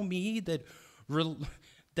tell me that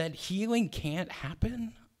that healing can't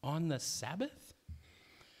happen on the Sabbath?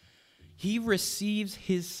 He receives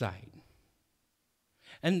his sight.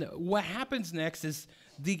 And what happens next is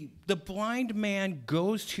the blind man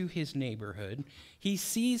goes to his neighborhood. He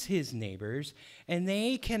sees his neighbors, and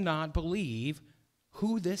they cannot believe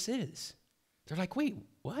who this is. They're like, wait,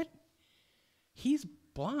 what? He's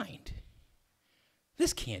blind.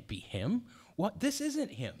 This can't be him. What? This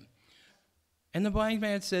isn't him. And the blind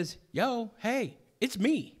man says, yo, hey, it's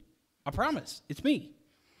me. I promise, it's me.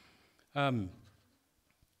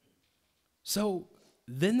 So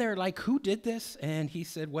then they're like, who did this? And he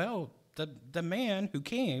said, well, the man who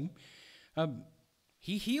came,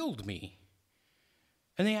 he healed me.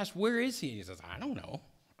 And they asked, where is he? He says, I don't know.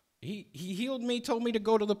 He healed me, told me to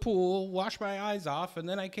go to the pool, wash my eyes off, and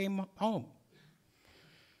then I came home.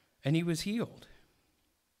 And he was healed.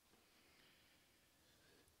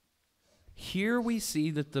 Here we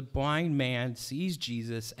see that the blind man sees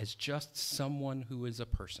Jesus as just someone who is a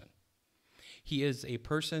person. He is a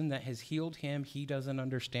person that has healed him. He doesn't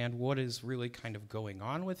understand what is really kind of going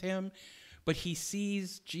on with him, but he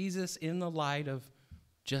sees Jesus in the light of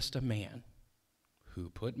just a man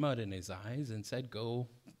who put mud in his eyes and said, go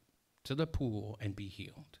to the pool and be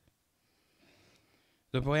healed.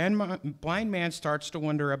 The blind man starts to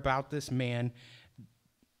wonder about this man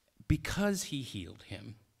because he healed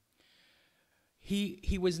him.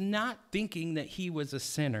 He was not thinking that he was a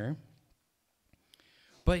sinner.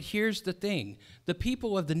 But here's the thing. The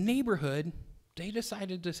people of the neighborhood, they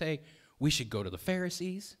decided to say, we should go to the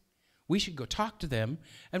Pharisees. We should go talk to them,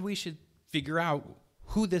 and we should figure out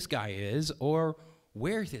who this guy is or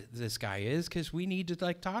where this guy is, because we need to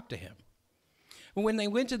talk to him. But when they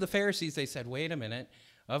went to the Pharisees, they said, wait a minute.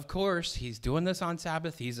 Of course, he's doing this on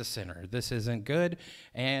Sabbath. He's a sinner. This isn't good.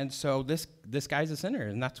 And so this guy's a sinner.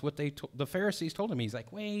 And that's what the Pharisees told him. He's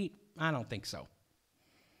like, wait, I don't think so.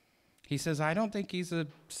 He says, I don't think he's a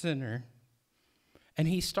sinner. And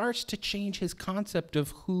he starts to change his concept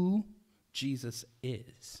of who Jesus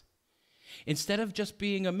is. Instead of just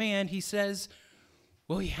being a man, he says,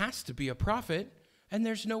 well, he has to be a prophet, and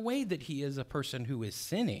there's no way that he is a person who is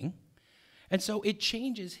sinning. And so it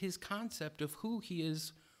changes his concept of who he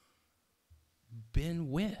has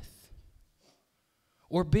been with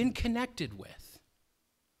or been connected with.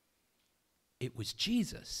 It was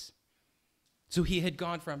Jesus. So he had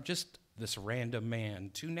gone from just this random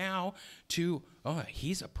man to oh,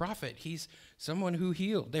 he's a prophet. He's someone who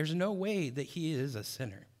healed. There's no way that he is a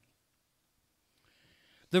sinner.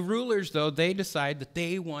 The rulers, though, they decide that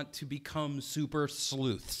they want to become super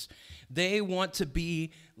sleuths. They want to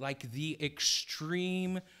be like the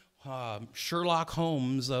extreme Sherlock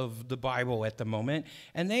Holmes of the Bible at the moment,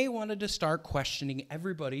 and they wanted to start questioning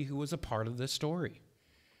everybody who was a part of this story,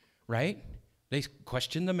 right? They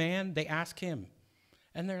question the man, they ask him,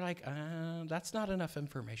 and they're like, that's not enough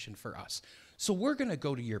information for us. So we're going to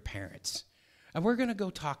go to your parents, and we're going to go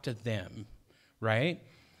talk to them, right?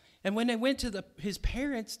 And when they went to his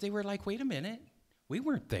parents, they were like, wait a minute, we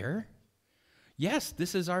weren't there. Yes,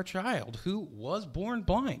 this is our child who was born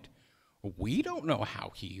blind. We don't know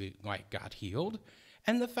how he got healed.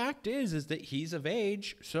 And the fact is that he's of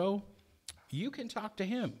age, so you can talk to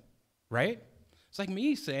him, right? It's like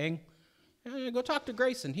me saying, go talk to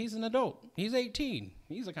Grayson. He's an adult. He's 18.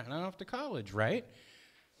 He's kind of off to college, right?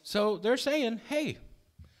 So they're saying, hey,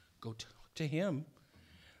 go talk to him.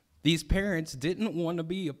 These parents didn't want to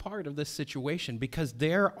be a part of this situation because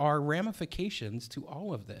there are ramifications to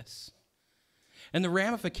all of this. And the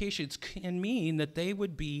ramifications can mean that they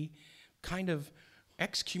would be kind of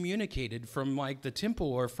excommunicated from like the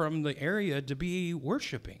temple or from the area to be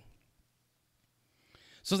worshiping.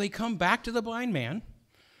 So they come back to the blind man,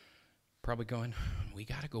 probably going, we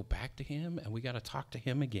got to go back to him and we got to talk to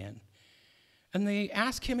him again. And they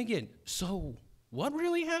ask him again, so what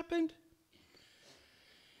really happened?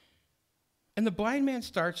 And the blind man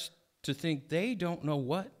starts to think they don't know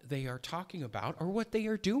what they are talking about or what they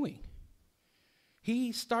are doing.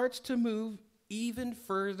 He starts to move even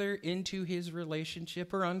further into his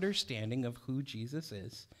relationship or understanding of who Jesus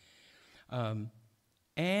is.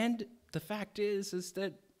 And the fact is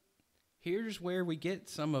that here's where we get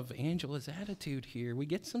some of Angela's attitude here. We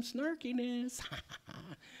get some snarkiness.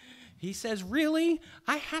 He says, really?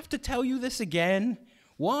 I have to tell you this again?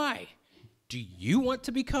 Why? Do you want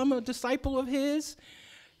to become a disciple of his?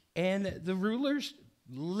 And the rulers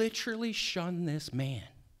literally shun this man,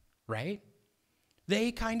 right?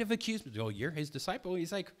 They kind of accuse him, oh, you're his disciple.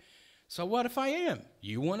 He's like, so what if I am?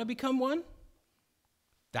 You want to become one?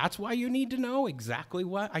 That's why you need to know exactly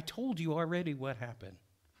what. I told you already what happened.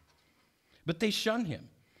 But they shun him.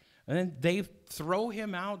 And then they throw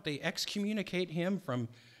him out. They excommunicate him from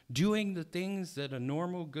doing the things that a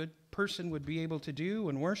normal good person would be able to do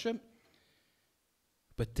and worship.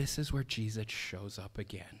 But this is where Jesus shows up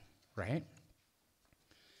again, right?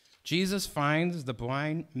 Jesus finds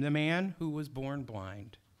the man who was born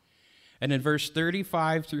blind. And in verse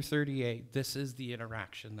 35 through 38, this is the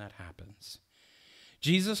interaction that happens.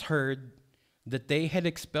 Jesus heard that they had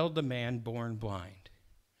expelled the man born blind.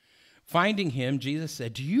 Finding him, Jesus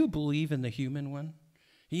said, do you believe in the human one?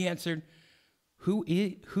 He answered, who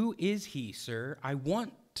is he, sir? I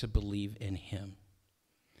want to believe in him.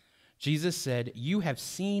 Jesus said, you have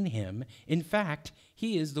seen him. In fact,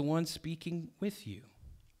 he is the one speaking with you.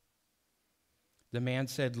 The man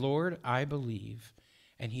said, Lord, I believe,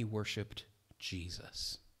 and he worshiped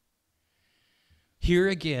Jesus. Here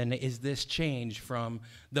again is this change from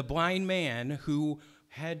the blind man who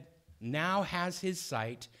now has his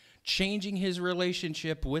sight, changing his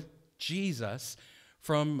relationship with Jesus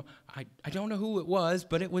from, I don't know who it was,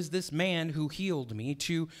 but it was this man who healed me,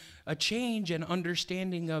 to a change and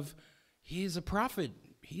understanding of he is a prophet.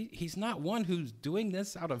 He's not one who's doing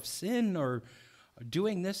this out of sin or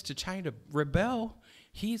doing this to try to rebel.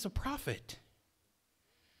 He's a prophet.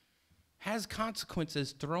 Has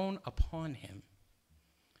consequences thrown upon him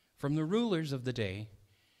from the rulers of the day,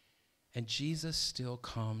 and Jesus still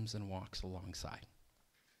comes and walks alongside.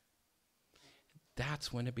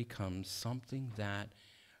 That's when it becomes something that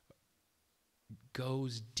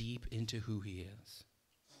goes deep into who he is.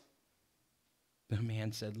 The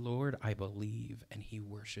man said, Lord, I believe, and he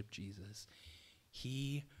worshiped Jesus.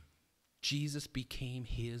 Jesus became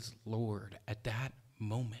his Lord at that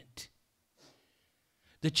moment.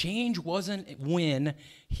 The change wasn't when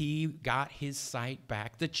he got his sight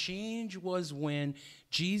back. The change was when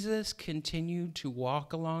Jesus continued to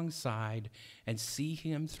walk alongside and see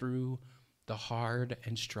him through the hard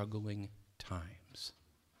and struggling times.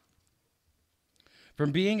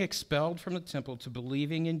 From being expelled from the temple to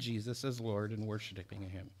believing in Jesus as Lord and worshiping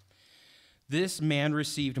him, this man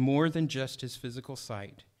received more than just his physical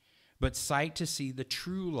sight, but sight to see the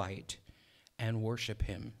true light and worship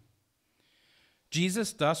him.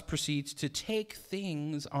 Jesus thus proceeds to take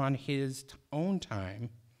things on his own time,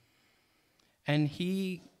 and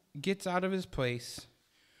he gets out of his place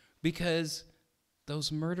because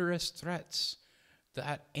those murderous threats,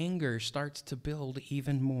 that anger starts to build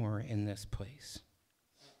even more in this place,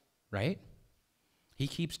 right? He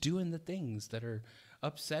keeps doing the things that are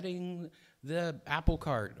upsetting the apple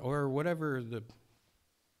cart or whatever.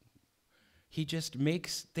 He just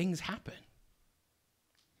makes things happen.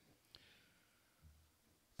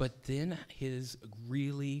 But then his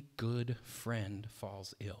really good friend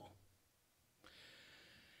falls ill.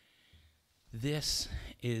 This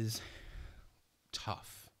is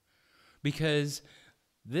tough because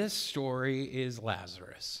this story is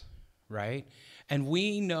Lazarus, right? And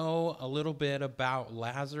we know a little bit about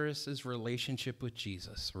Lazarus' relationship with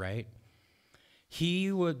Jesus, right?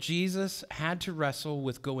 Jesus had to wrestle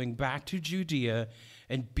with going back to Judea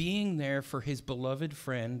and being there for his beloved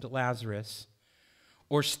friend Lazarus,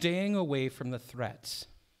 or staying away from the threats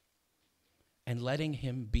and letting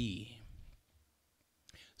him be.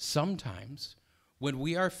 Sometimes, when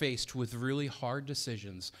we are faced with really hard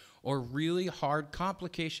decisions or really hard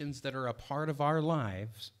complications that are a part of our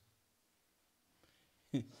lives,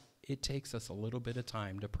 it takes us a little bit of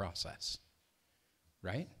time to process,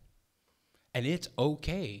 right? And it's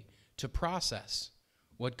okay to process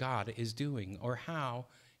what God is doing or how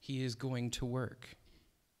he is going to work.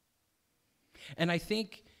 And I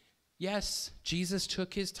think, yes, Jesus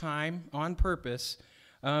took his time on purpose,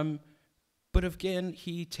 but again,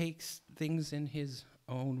 he takes things in his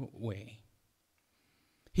own way.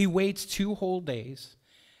 He waits 2 whole days,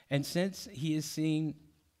 and since he is seeing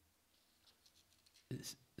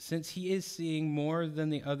more than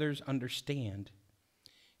the others understand,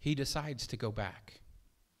 he decides to go back.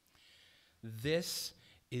 This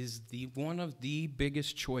is one of the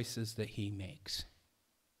biggest choices that he makes.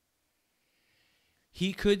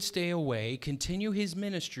 He could stay away, continue his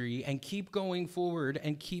ministry, and keep going forward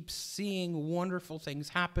and keep seeing wonderful things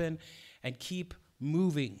happen and keep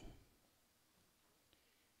moving.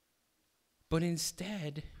 But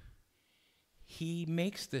instead, he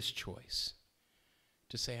makes this choice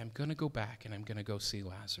to say, I'm going to go back and I'm going to go see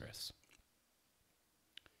Lazarus.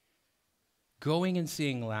 Going and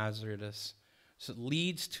seeing Lazarus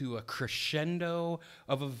leads to a crescendo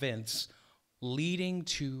of events leading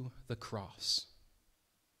to the cross.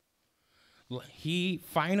 He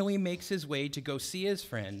finally makes his way to go see his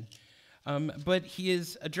friend, but he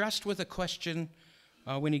is addressed with a question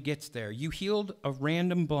when he gets there. You healed a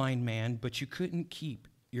random blind man, but you couldn't keep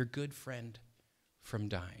your good friend from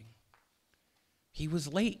dying. He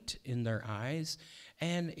was late in their eyes,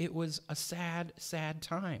 and it was a sad, sad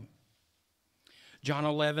time. John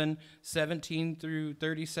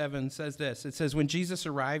 11:17-37 says this. It says, when Jesus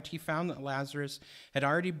arrived, he found that Lazarus had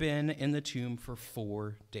already been in the tomb for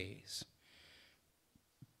 4 days.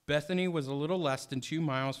 Bethany was a little less than 2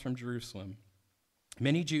 miles from Jerusalem.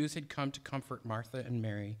 Many Jews had come to comfort Martha and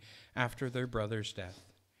Mary after their brother's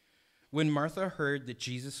death. When Martha heard that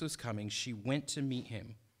Jesus was coming, she went to meet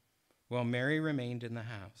him, while Mary remained in the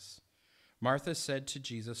house. Martha said to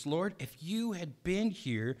Jesus, Lord, if you had been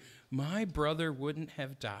here, my brother wouldn't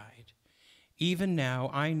have died. Even now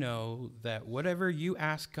I know that whatever you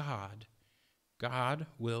ask God, God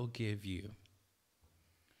will give you.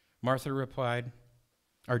 Martha replied,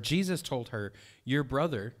 or Jesus told her, your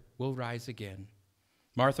brother will rise again.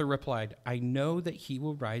 Martha replied, I know that he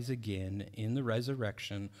will rise again in the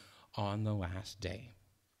resurrection on the last day.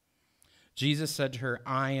 Jesus said to her,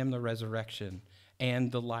 I am the resurrection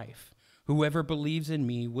and the life. Whoever believes in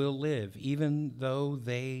me will live, even though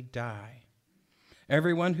they die.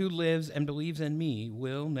 Everyone who lives and believes in me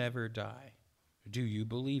will never die. Do you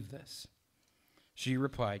believe this? She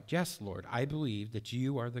replied, yes, Lord, I believe that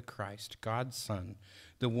you are the Christ, God's Son,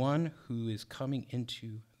 the one who is coming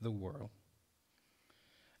into the world.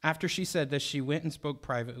 After she said this, she went and spoke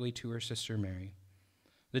privately to her sister Mary.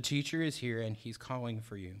 The teacher is here, and he's calling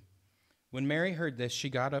for you. When Mary heard this, she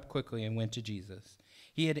got up quickly and went to Jesus.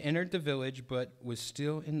 He had entered the village, but was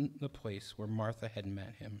still in the place where Martha had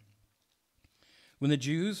met him. When the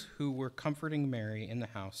Jews who were comforting Mary in the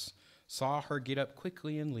house saw her get up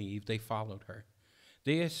quickly and leave, they followed her.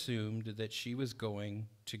 They assumed that she was going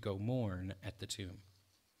to go mourn at the tomb.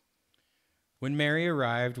 When Mary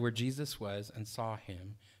arrived where Jesus was and saw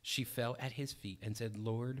him, she fell at his feet and said,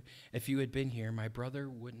 Lord, if you had been here, my brother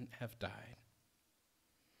wouldn't have died.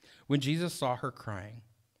 When Jesus saw her crying,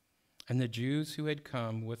 and the Jews who had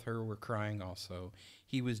come with her were crying also,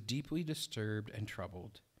 he was deeply disturbed and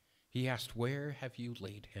troubled. He asked, where have you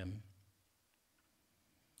laid him?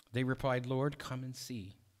 They replied, Lord, come and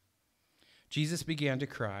see. Jesus began to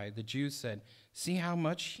cry. The Jews said, "See how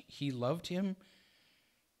much he loved him?"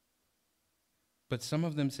 But some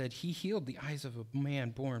of them said, "He healed the eyes of a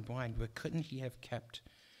man born blind, but couldn't he have kept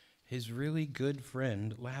his really good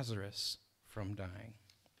friend Lazarus from dying?"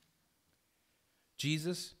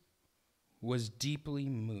 Jesus was deeply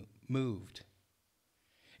moved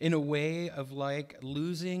in a way of like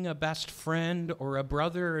losing a best friend or a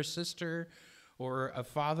brother or sister or a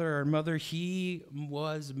father or mother. He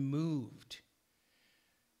was moved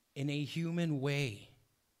in a human way,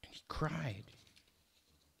 and he cried.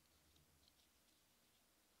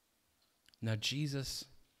 Now Jesus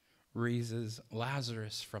raises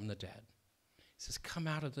Lazarus from the dead. He says, "Come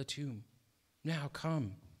out of the tomb. Now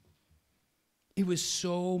come." It was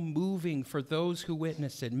so moving for those who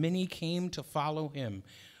witnessed it. Many came to follow him.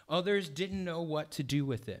 Others didn't know what to do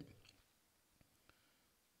with it.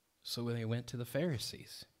 So they went to the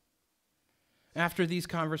Pharisees. After these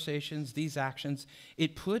conversations, these actions,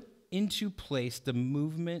 it put into place the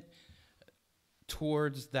movement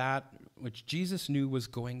towards that which Jesus knew was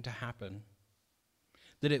going to happen.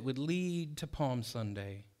 That it would lead to Palm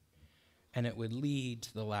Sunday, and it would lead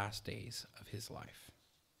to the last days of his life.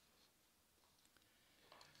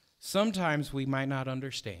 Sometimes we might not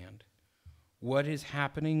understand what is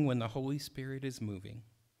happening when the Holy Spirit is moving.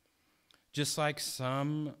 Just like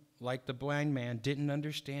some, like the blind man, didn't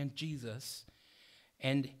understand Jesus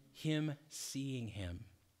and him seeing him.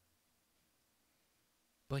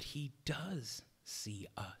 But he does see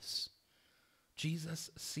us.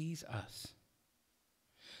 Jesus sees us.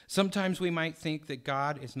 Sometimes we might think that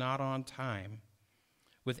God is not on time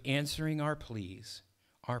with answering our pleas,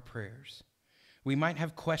 our prayers. We might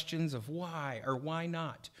have questions of why or why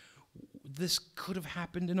not. This could have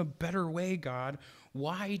happened in a better way, God.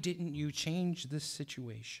 Why didn't you change this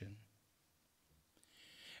situation?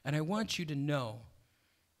 And I want you to know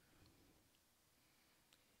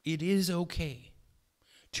it is okay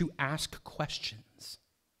to ask questions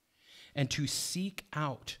and to seek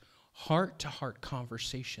out heart-to-heart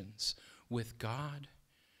conversations with God,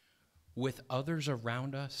 with others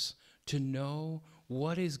around us, to know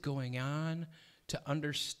what is going on, to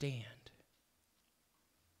understand.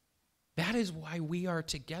 That is why we are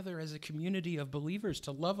together as a community of believers,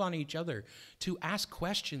 to love on each other, to ask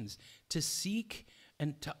questions, to seek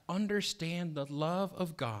and to understand the love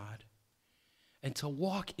of God, and to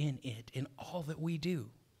walk in it in all that we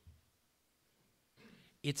do.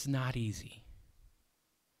 It's not easy.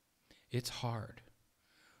 It's hard.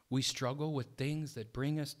 We struggle with things that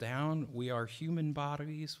bring us down. We are human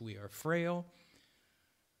bodies. We are frail.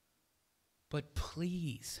 But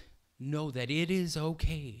please know that it is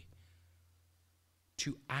okay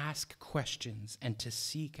to ask questions and to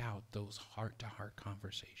seek out those heart-to-heart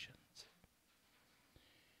conversations.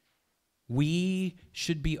 We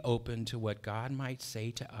should be open to what God might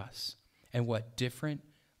say to us and what different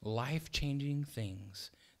life-changing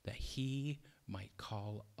things that he might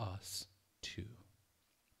call us to.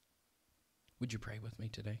 Would you pray with me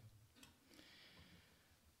today?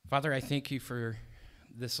 Father, I thank you for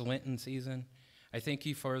this Lenten season. I thank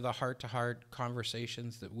you for the heart-to-heart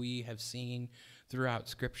conversations that we have seen throughout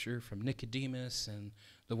Scripture, from Nicodemus and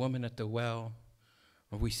the woman at the well,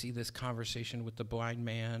 where we see this conversation with the blind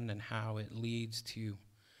man and how it leads to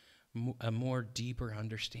a more deeper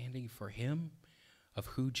understanding for him of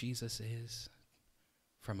who Jesus is,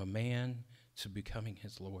 from a man to becoming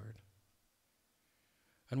his Lord.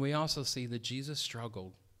 And we also see that Jesus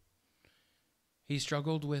struggled. He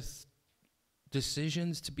struggled with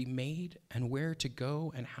decisions to be made and where to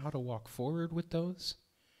go and how to walk forward with those.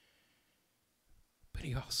 But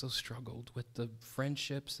he also struggled with the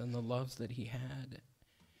friendships and the loves that he had.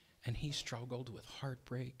 And he struggled with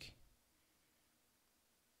heartbreak.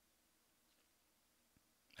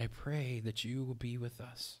 I pray that you will be with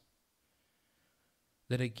us.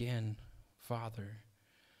 That again, Father,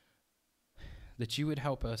 that you would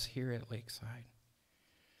help us here at Lakeside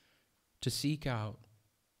to seek out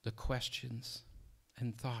the questions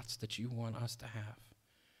and thoughts that you want us to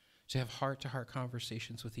have heart-to-heart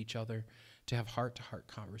conversations with each other, to have heart-to-heart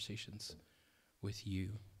conversations with you,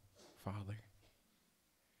 Father.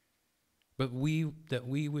 But that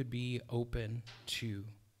we would be open to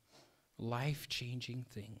life-changing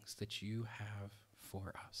things that you have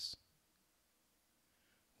for us.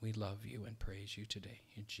 We love you and praise you today.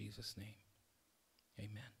 In Jesus' name,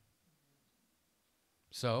 amen.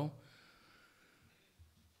 So,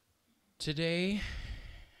 today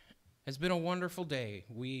has been a wonderful day.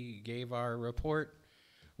 We gave our report.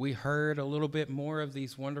 We heard a little bit more of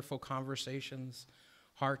these wonderful conversations,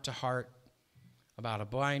 heart to heart, about a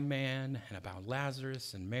blind man and about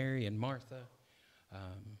Lazarus and Mary and Martha.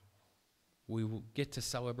 we will get to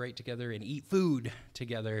celebrate together and eat food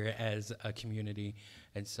together as a community.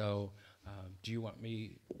 And so, do you want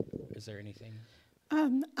me, is there anything?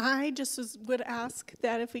 I just would ask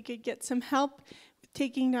that if we could get some help with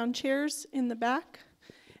taking down chairs in the back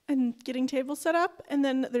and getting tables set up. And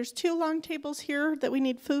then there's 2 long tables here that we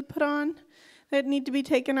need food put on that need to be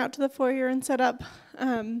taken out to the foyer and set up.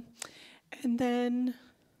 And then,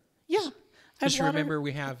 yeah. Just remember,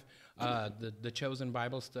 we have the Chosen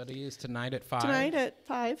Bible Study is tonight at 5. Tonight at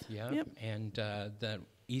 5. Yeah. Yep. And the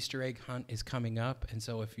Easter egg hunt is coming up. And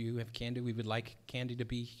so if you have candy, we would like candy to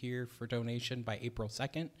be here for donation by April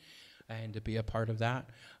 2nd and to be a part of that.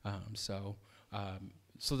 So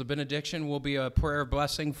the benediction will be a prayer of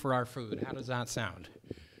blessing for our food. How does that sound?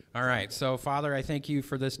 All right. So, Father, I thank you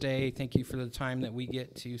for this day. Thank you for the time that we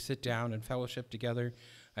get to sit down and fellowship together.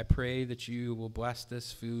 I pray that you will bless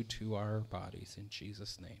this food to our bodies. In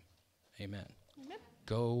Jesus' name, amen.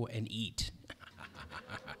 Go and eat.